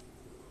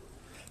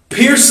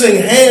 Piercing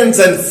hands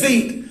and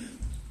feet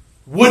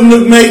wouldn't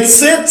have made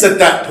sense at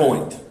that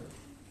point.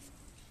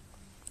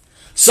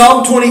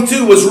 Psalm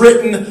 22 was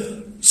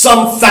written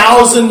some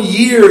 1,000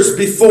 years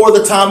before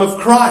the time of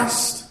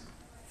Christ.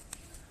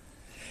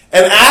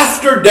 And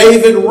after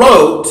David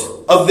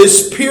wrote of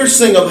this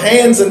piercing of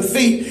hands and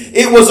feet,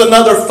 it was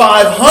another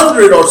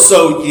 500 or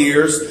so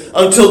years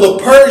until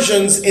the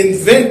Persians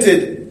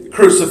invented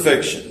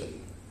crucifixion.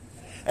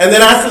 And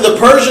then after the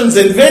Persians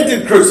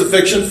invented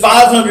crucifixion,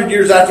 500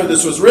 years after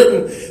this was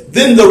written,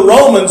 then the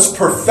Romans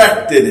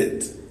perfected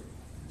it.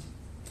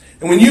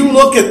 And when you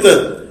look at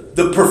the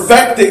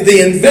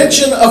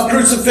invention of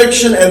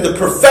crucifixion and the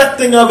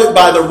perfecting of it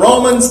by the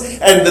Romans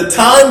and the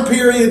time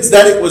periods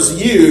that it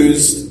was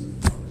used,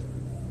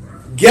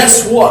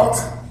 guess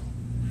what?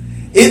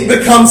 It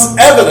becomes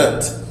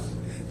evident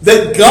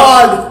that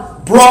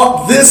God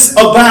brought this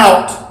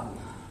about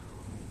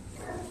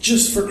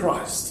just for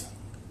Christ.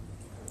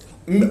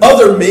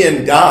 Other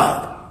men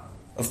died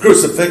of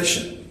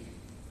crucifixion,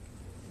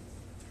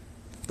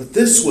 but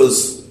this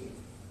was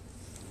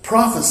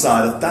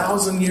prophesied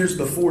 1,000 years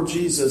before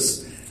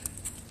Jesus,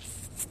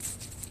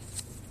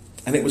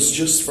 and it was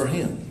just for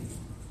him.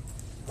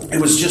 It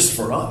was just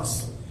for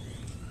us.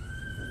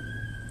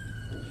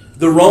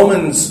 The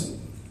Romans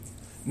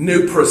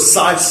knew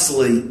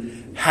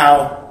precisely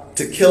how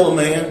to kill a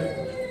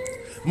man.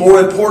 More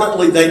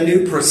importantly, they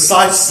knew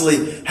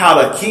precisely how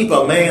to keep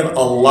a man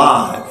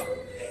alive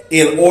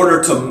in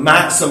order to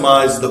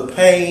maximize the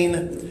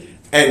pain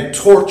and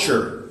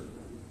torture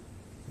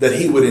that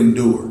he would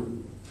endure.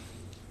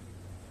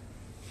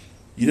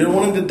 You didn't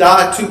want him to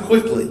die too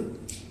quickly.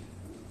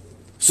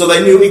 So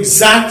they knew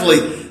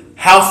exactly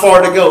how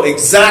far to go,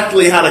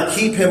 exactly how to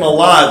keep him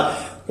alive.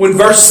 When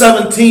verse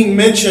 17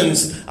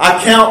 mentions,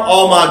 I count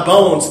all my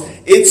bones,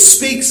 it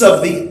speaks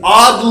of the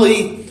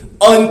oddly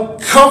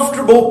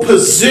uncomfortable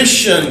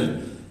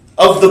position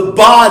of the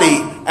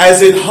body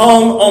as it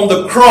hung on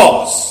the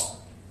cross.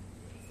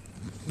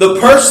 The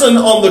person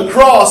on the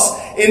cross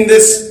in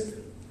this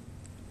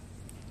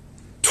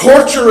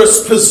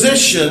torturous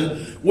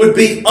position would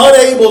be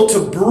unable to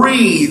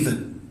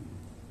breathe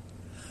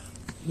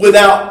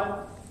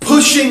without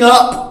pushing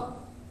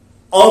up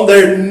on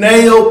their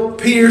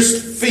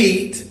nail-pierced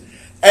feet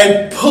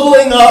and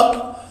pulling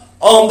up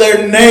on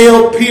their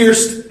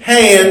nail-pierced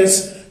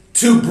hands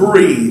to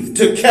breathe,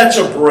 to catch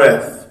a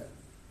breath.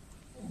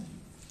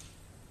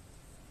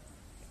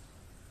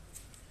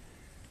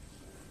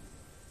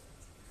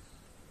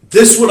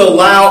 This would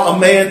allow a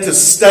man to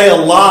stay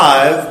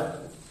alive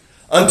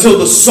until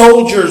the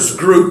soldiers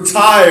grew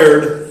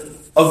tired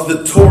of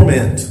the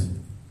torment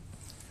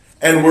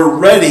and were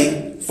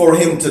ready for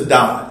him to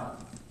die.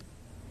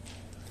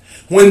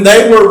 When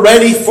they were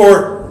ready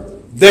for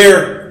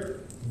their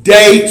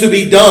day to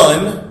be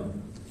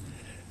done,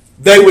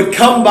 they would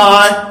come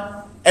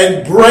by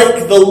and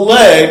break the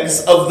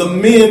legs of the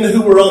men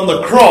who were on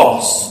the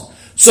cross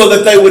so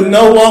that they would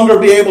no longer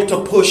be able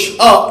to push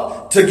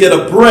up to get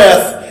a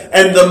breath,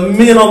 and the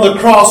men on the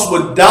cross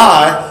would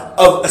die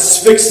of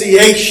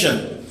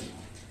asphyxiation.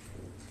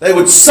 They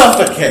would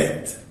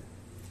suffocate.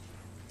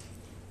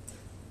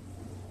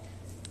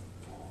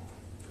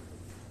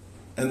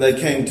 And they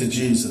came to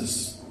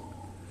Jesus,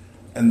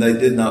 and they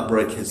did not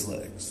break his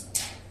legs.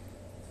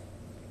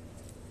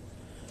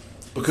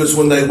 Because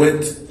when they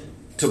went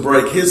to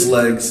break his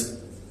legs,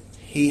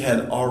 he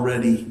had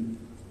already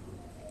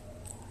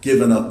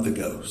given up the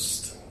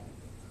ghost.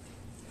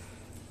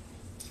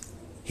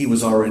 He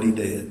was already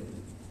dead.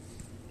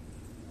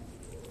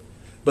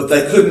 But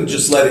they couldn't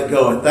just let it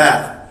go at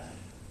that.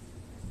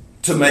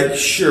 To make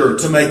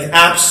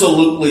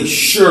absolutely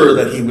sure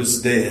that he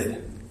was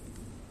dead,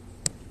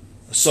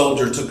 a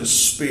soldier took a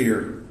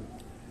spear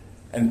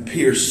and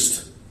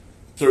pierced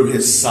through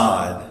his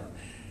side.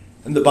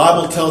 And the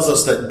Bible tells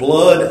us that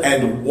blood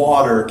and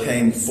water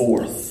came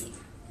forth.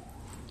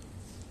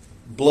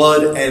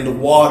 Blood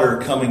and water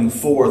coming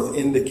forth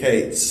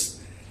indicates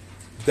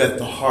that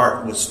the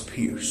heart was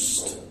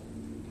pierced.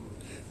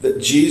 That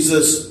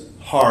Jesus'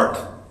 heart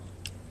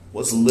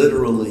was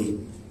literally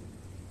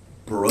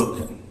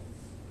broken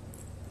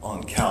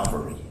on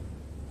Calvary.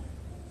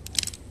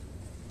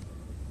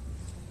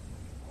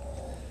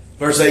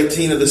 Verse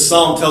 18 of this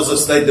psalm tells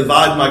us, they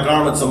divide my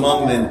garments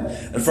among them,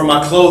 and for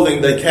my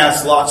clothing they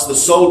cast lots. The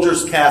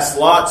soldiers cast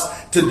lots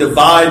to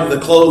divide the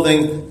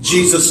clothing,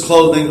 Jesus'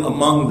 clothing,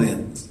 among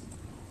them.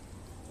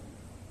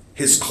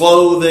 His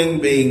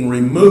clothing being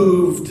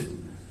removed,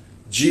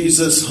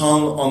 Jesus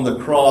hung on the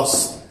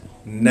cross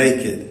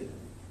naked,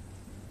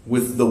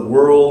 with the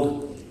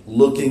world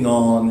looking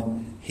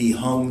on. He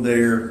hung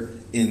there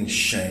in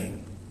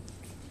shame.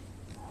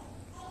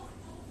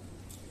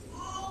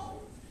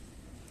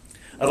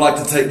 I'd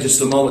like to take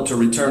just a moment to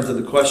return to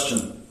the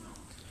question,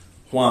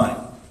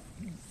 why?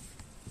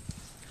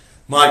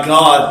 My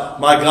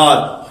God,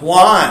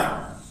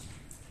 why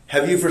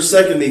have you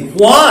forsaken me?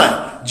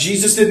 Why?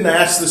 Jesus didn't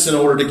ask this in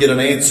order to get an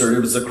answer. It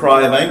was a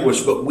cry of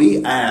anguish, but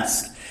we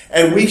ask,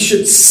 and we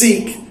should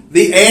seek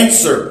the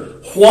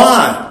answer.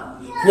 Why?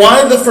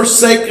 Why the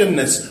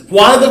forsakenness?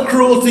 Why the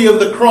cruelty of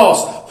the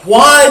cross?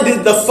 Why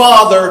did the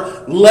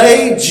Father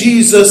lay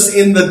Jesus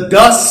in the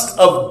dust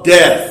of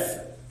death?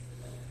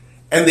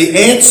 And the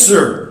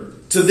answer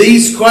to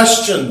these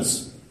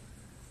questions,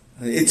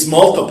 it's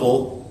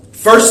multiple.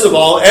 First of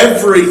all,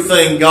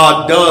 everything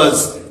God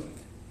does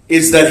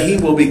is that He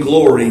will be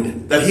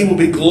gloried, that He will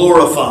be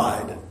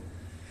glorified.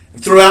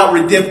 Throughout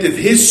redemptive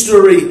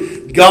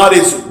history, God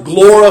is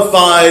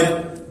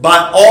glorified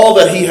by all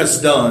that He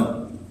has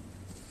done.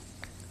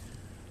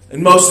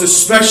 And most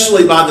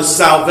especially by the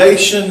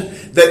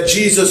salvation that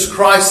Jesus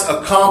Christ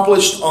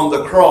accomplished on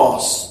the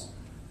cross.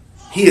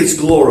 He is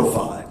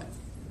glorified.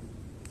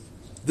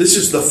 This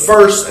is the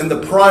first and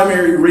the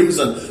primary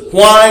reason.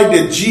 Why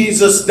did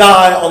Jesus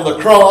die on the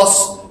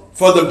cross?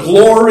 For the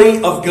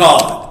glory of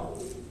God.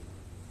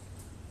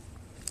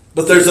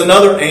 But there's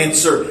another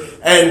answer.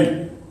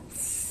 And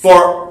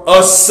for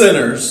us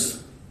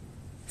sinners,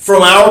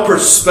 from our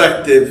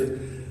perspective,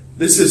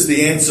 this is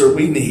the answer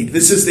we need.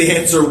 This is the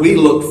answer we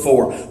look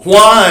for.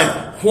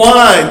 Why?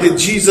 Why did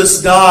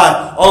Jesus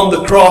die on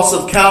the cross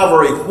of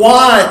Calvary?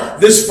 Why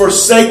this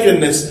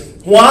forsakenness?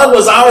 Why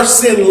was our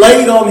sin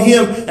laid on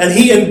Him and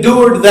He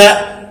endured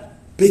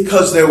that?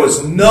 Because there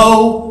was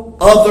no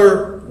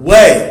other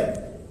way.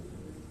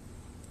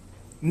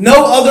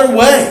 No other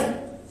way.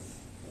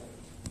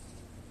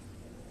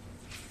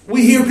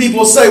 We hear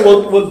people say,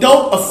 well,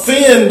 don't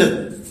offend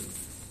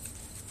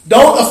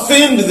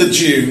the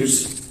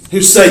Jews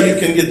who say you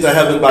can get to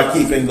heaven by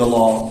keeping the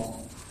law.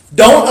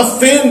 Don't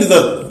offend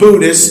the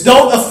Buddhists.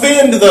 Don't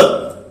offend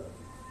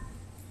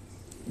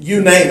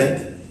you name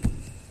it.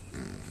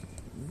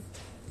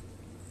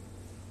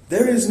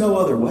 There is no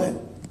other way.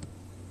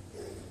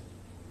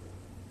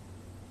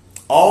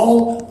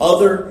 All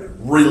other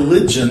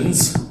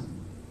religions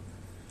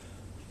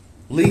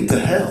lead to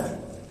hell.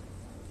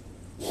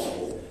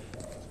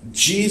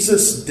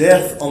 Jesus'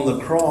 death on the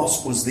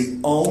cross was the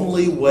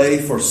only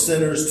way for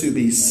sinners to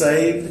be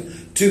saved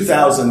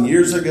 2,000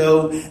 years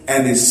ago,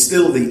 and is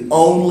still the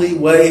only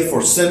way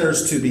for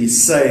sinners to be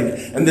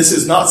saved. And this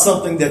is not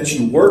something that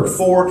you work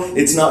for.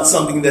 It's not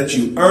something that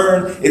you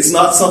earn. It's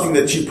not something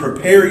that you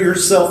prepare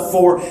yourself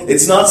for.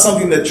 It's not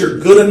something that you're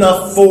good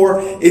enough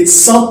for. It's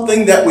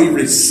something that we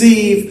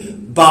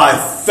receive by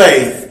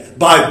faith,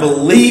 by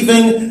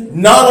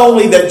believing not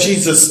only that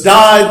Jesus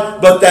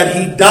died, but that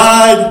He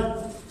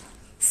died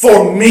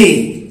for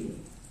me.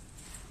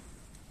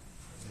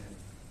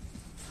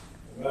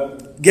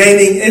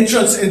 Gaining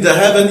entrance into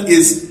heaven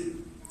is,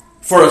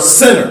 for a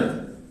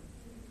sinner,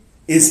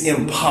 is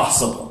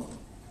impossible.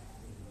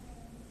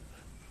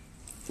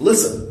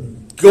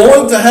 Listen,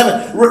 going to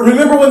heaven.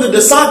 Remember when the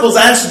disciples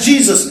asked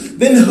Jesus,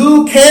 then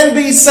who can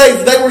be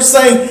saved? They were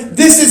saying,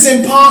 this is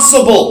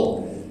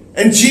impossible.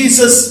 And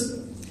Jesus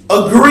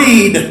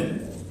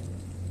agreed,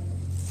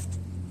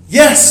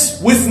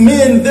 yes, with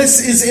men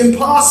this is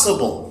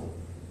impossible.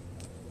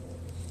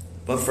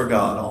 But for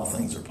God, all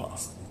things are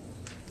possible.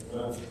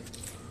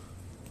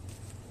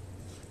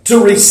 To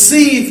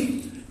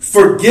receive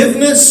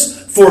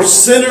forgiveness for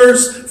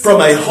sinners from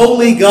a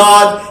holy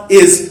God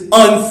is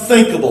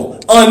unthinkable,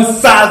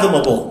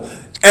 unfathomable.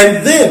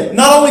 And then,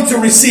 not only to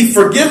receive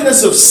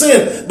forgiveness of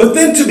sin, but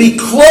then to be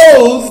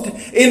clothed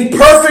in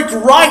perfect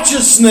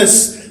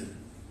righteousness,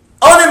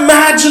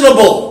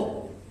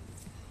 unimaginable.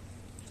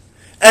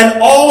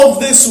 And all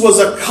of this was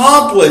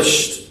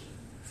accomplished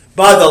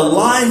by the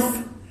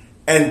life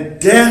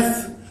and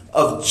death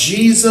of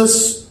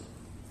Jesus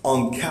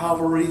on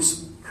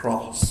Calvary's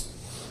cross.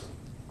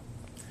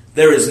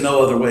 There is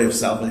no other way of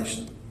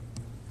salvation.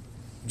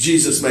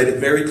 Jesus made it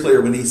very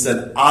clear when He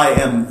said, I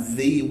am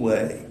the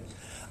way.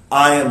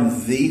 I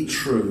am the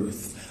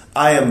truth.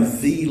 I am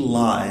the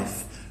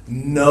life.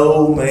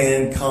 No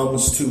man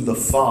comes to the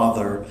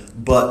Father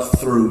but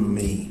through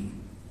me.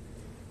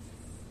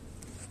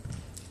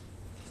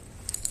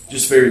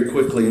 Just very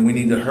quickly, and we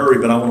need to hurry,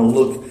 but I want to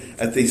look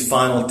at these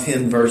final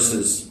 10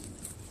 verses.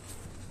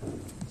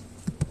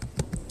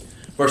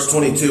 Verse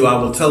 22,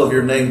 I will tell of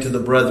your name to the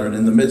brethren.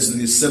 In the midst of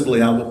the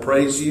assembly, I will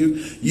praise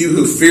you. You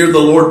who fear the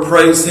Lord,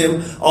 praise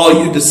Him.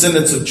 All you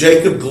descendants of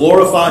Jacob,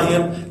 glorify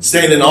Him.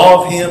 Stand in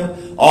awe of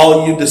Him.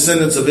 All you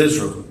descendants of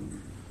Israel.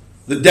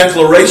 The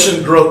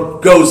declaration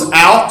goes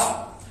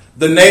out.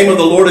 The name of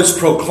the Lord is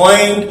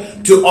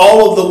proclaimed to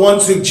all of the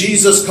ones who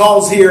Jesus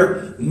calls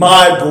here,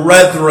 my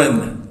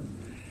brethren.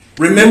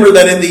 Remember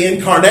that in the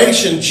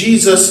incarnation,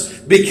 Jesus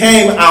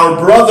became our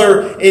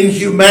brother in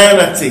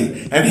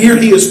humanity. And here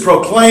he is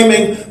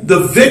proclaiming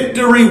the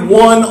victory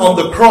won on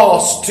the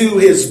cross to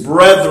his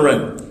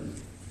brethren.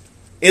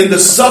 In the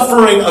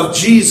suffering of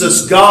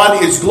Jesus,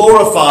 God is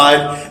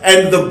glorified,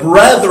 and the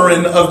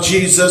brethren of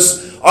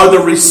Jesus are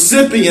the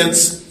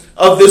recipients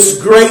of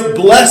this great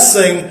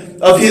blessing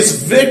of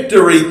his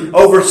victory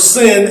over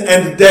sin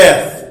and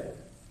death.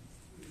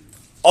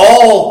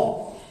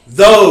 All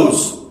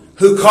those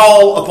who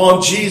call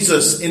upon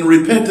Jesus in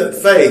repentant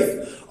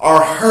faith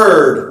are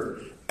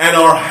heard and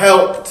are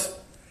helped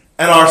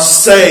and are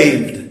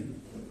saved.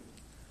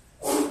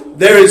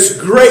 There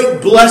is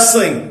great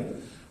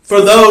blessing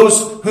for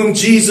those whom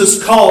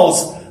Jesus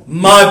calls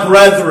my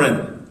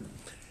brethren.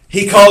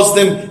 He calls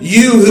them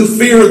you who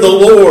fear the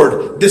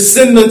Lord,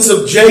 descendants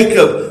of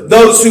Jacob,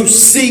 those who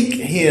seek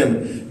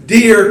him.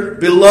 Dear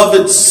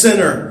beloved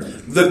sinner,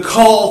 the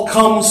call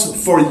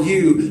comes for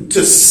you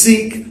to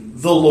seek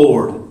the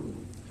Lord.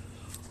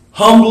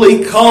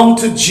 Humbly come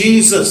to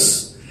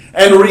Jesus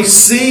and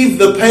receive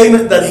the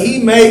payment that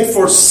he made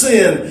for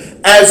sin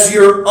as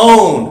your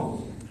own.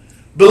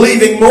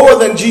 Believing more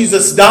than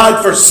Jesus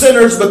died for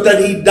sinners, but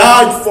that he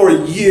died for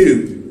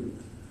you.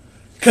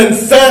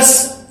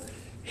 Confess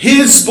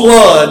his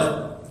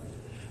blood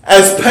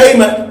as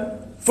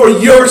payment for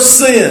your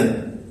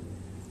sin.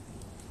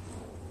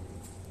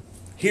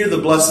 Hear the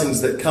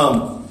blessings that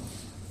come.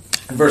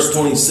 In verse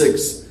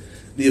 26.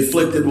 The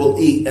afflicted will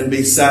eat and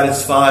be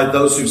satisfied.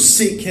 Those who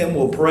seek him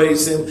will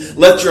praise him.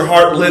 Let your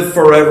heart live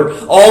forever.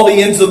 All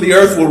the ends of the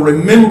earth will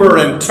remember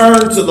and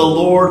turn to the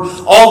Lord.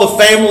 All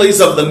the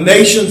families of the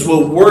nations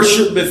will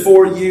worship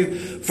before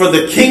you. For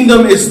the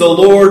kingdom is the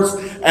Lord's,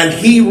 and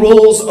he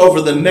rules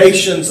over the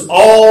nations.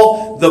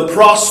 All the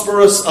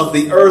prosperous of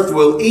the earth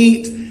will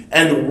eat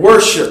and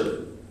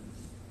worship.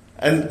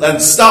 And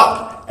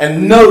stop.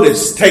 And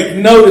take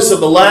notice of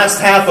the last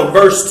half of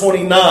verse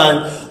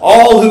 29.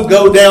 All who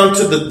go down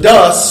to the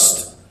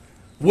dust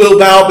will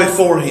bow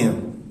before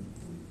him.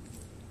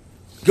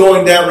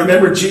 Going down,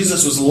 remember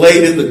Jesus was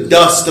laid in the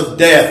dust of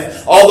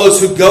death. All those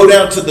who go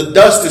down to the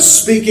dust is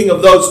speaking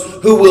of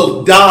those who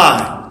will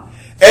die.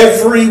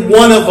 Every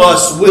one of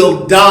us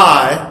will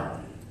die.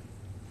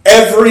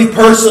 Every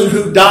person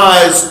who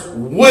dies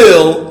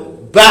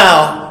will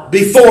bow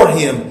before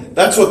him.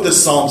 That's what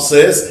this psalm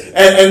says.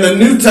 And the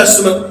New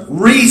Testament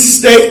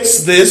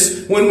restates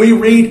this when we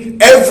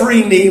read,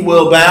 every knee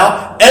will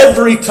bow,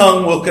 every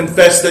tongue will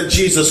confess that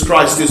Jesus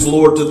Christ is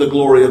Lord to the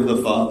glory of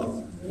the Father.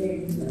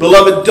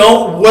 Beloved,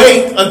 don't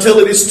wait until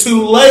it is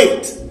too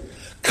late.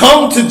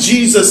 Come to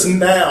Jesus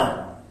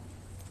now.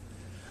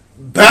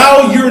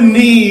 Bow your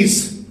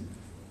knees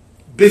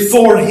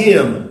before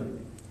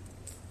him.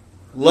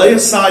 Lay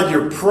aside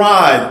your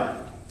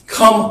pride.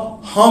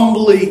 Come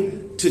humbly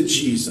to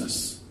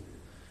Jesus.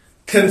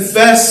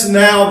 Confess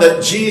now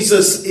that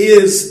Jesus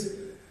is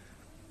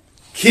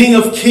King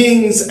of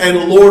kings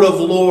and Lord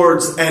of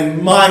lords,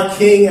 and my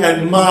King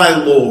and my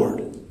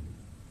Lord.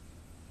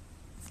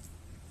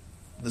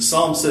 The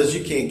psalm says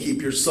you can't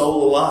keep your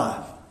soul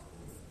alive.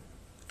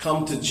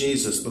 Come to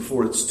Jesus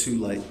before it's too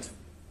late.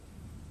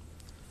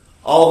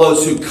 All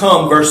those who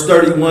come, verse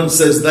 31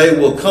 says, they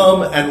will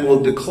come and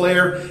will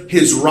declare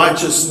his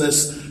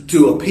righteousness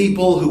to a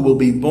people who will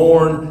be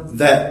born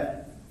that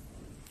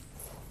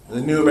the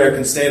New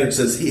American Standard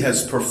says he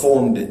has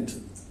performed it.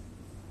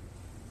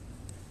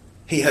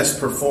 He has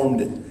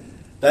performed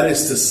it. That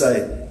is to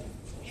say,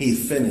 he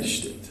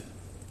finished it.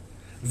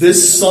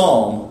 This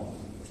psalm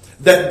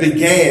that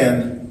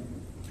began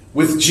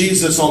with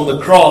Jesus on the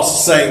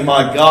cross saying,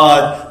 my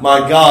God,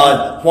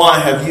 why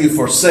have you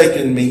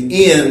forsaken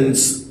me,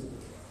 ends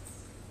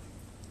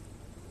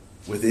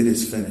with it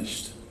is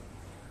finished.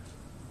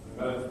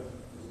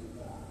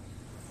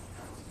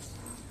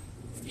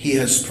 He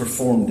has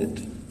performed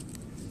it.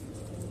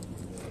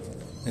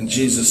 And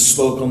Jesus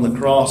spoke on the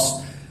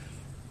cross,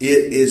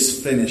 it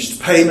is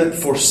finished. Payment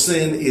for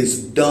sin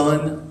is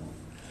done.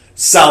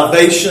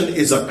 Salvation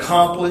is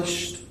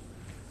accomplished.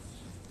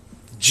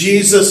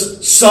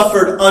 Jesus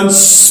suffered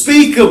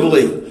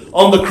unspeakably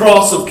on the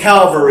cross of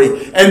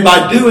Calvary. And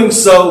by doing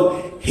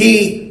so,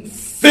 he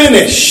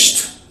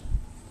finished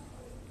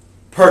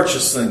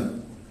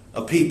purchasing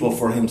a people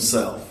for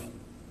himself.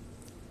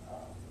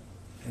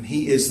 And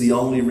he is the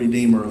only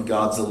Redeemer of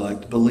God's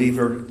elect.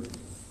 Believer,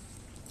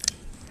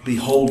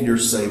 behold your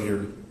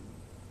Savior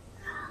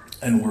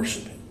and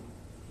worship him.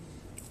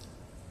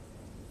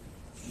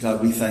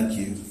 God, we thank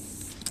you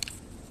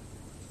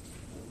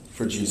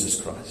for Jesus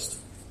Christ.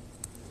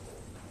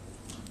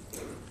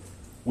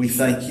 We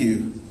thank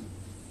you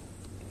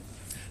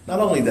not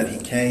only that he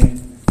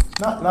came,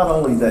 not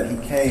only that he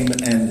came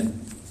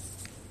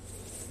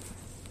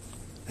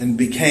and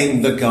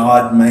became the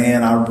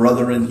God-man, our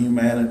brother in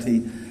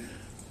humanity,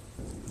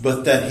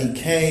 but that he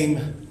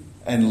came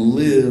and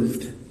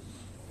lived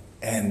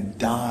and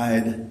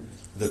died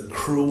the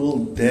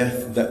cruel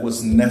death that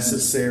was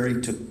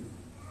necessary to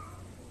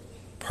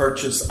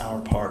purchase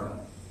our pardon.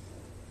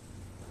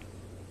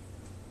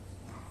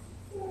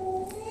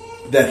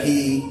 That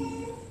he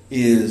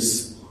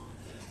is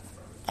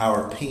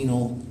our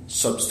penal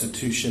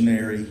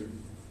substitutionary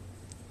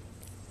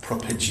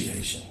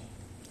propitiation.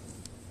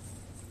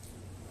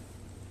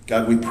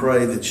 God, we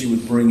pray that you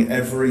would bring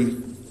every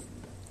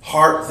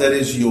heart that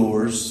is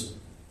yours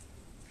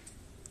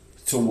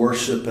to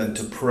worship and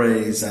to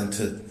praise and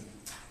to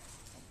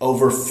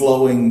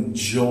overflowing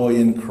joy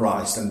in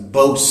Christ and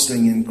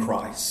boasting in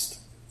Christ.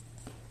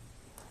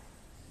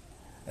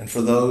 And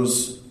for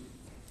those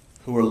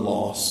who are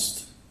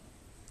lost,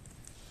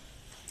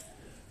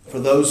 for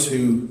those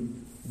who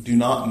do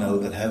not know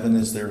that heaven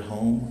is their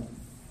home,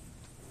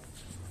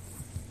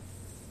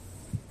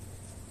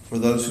 for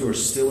those who are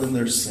still in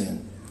their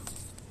sin,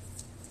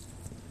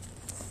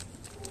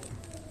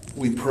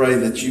 we pray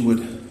that you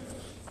would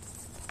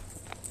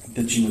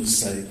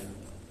save,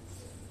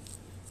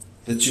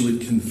 that you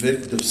would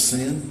convict of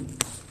sin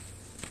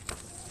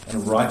and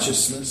of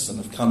righteousness and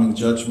of coming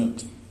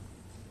judgment,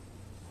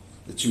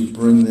 that you would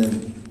bring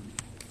them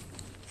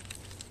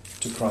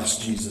to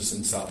Christ Jesus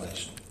in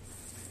salvation.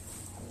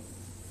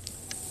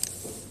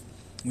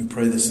 We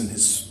pray this in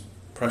his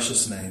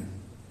precious name.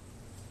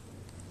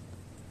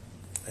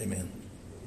 Amen.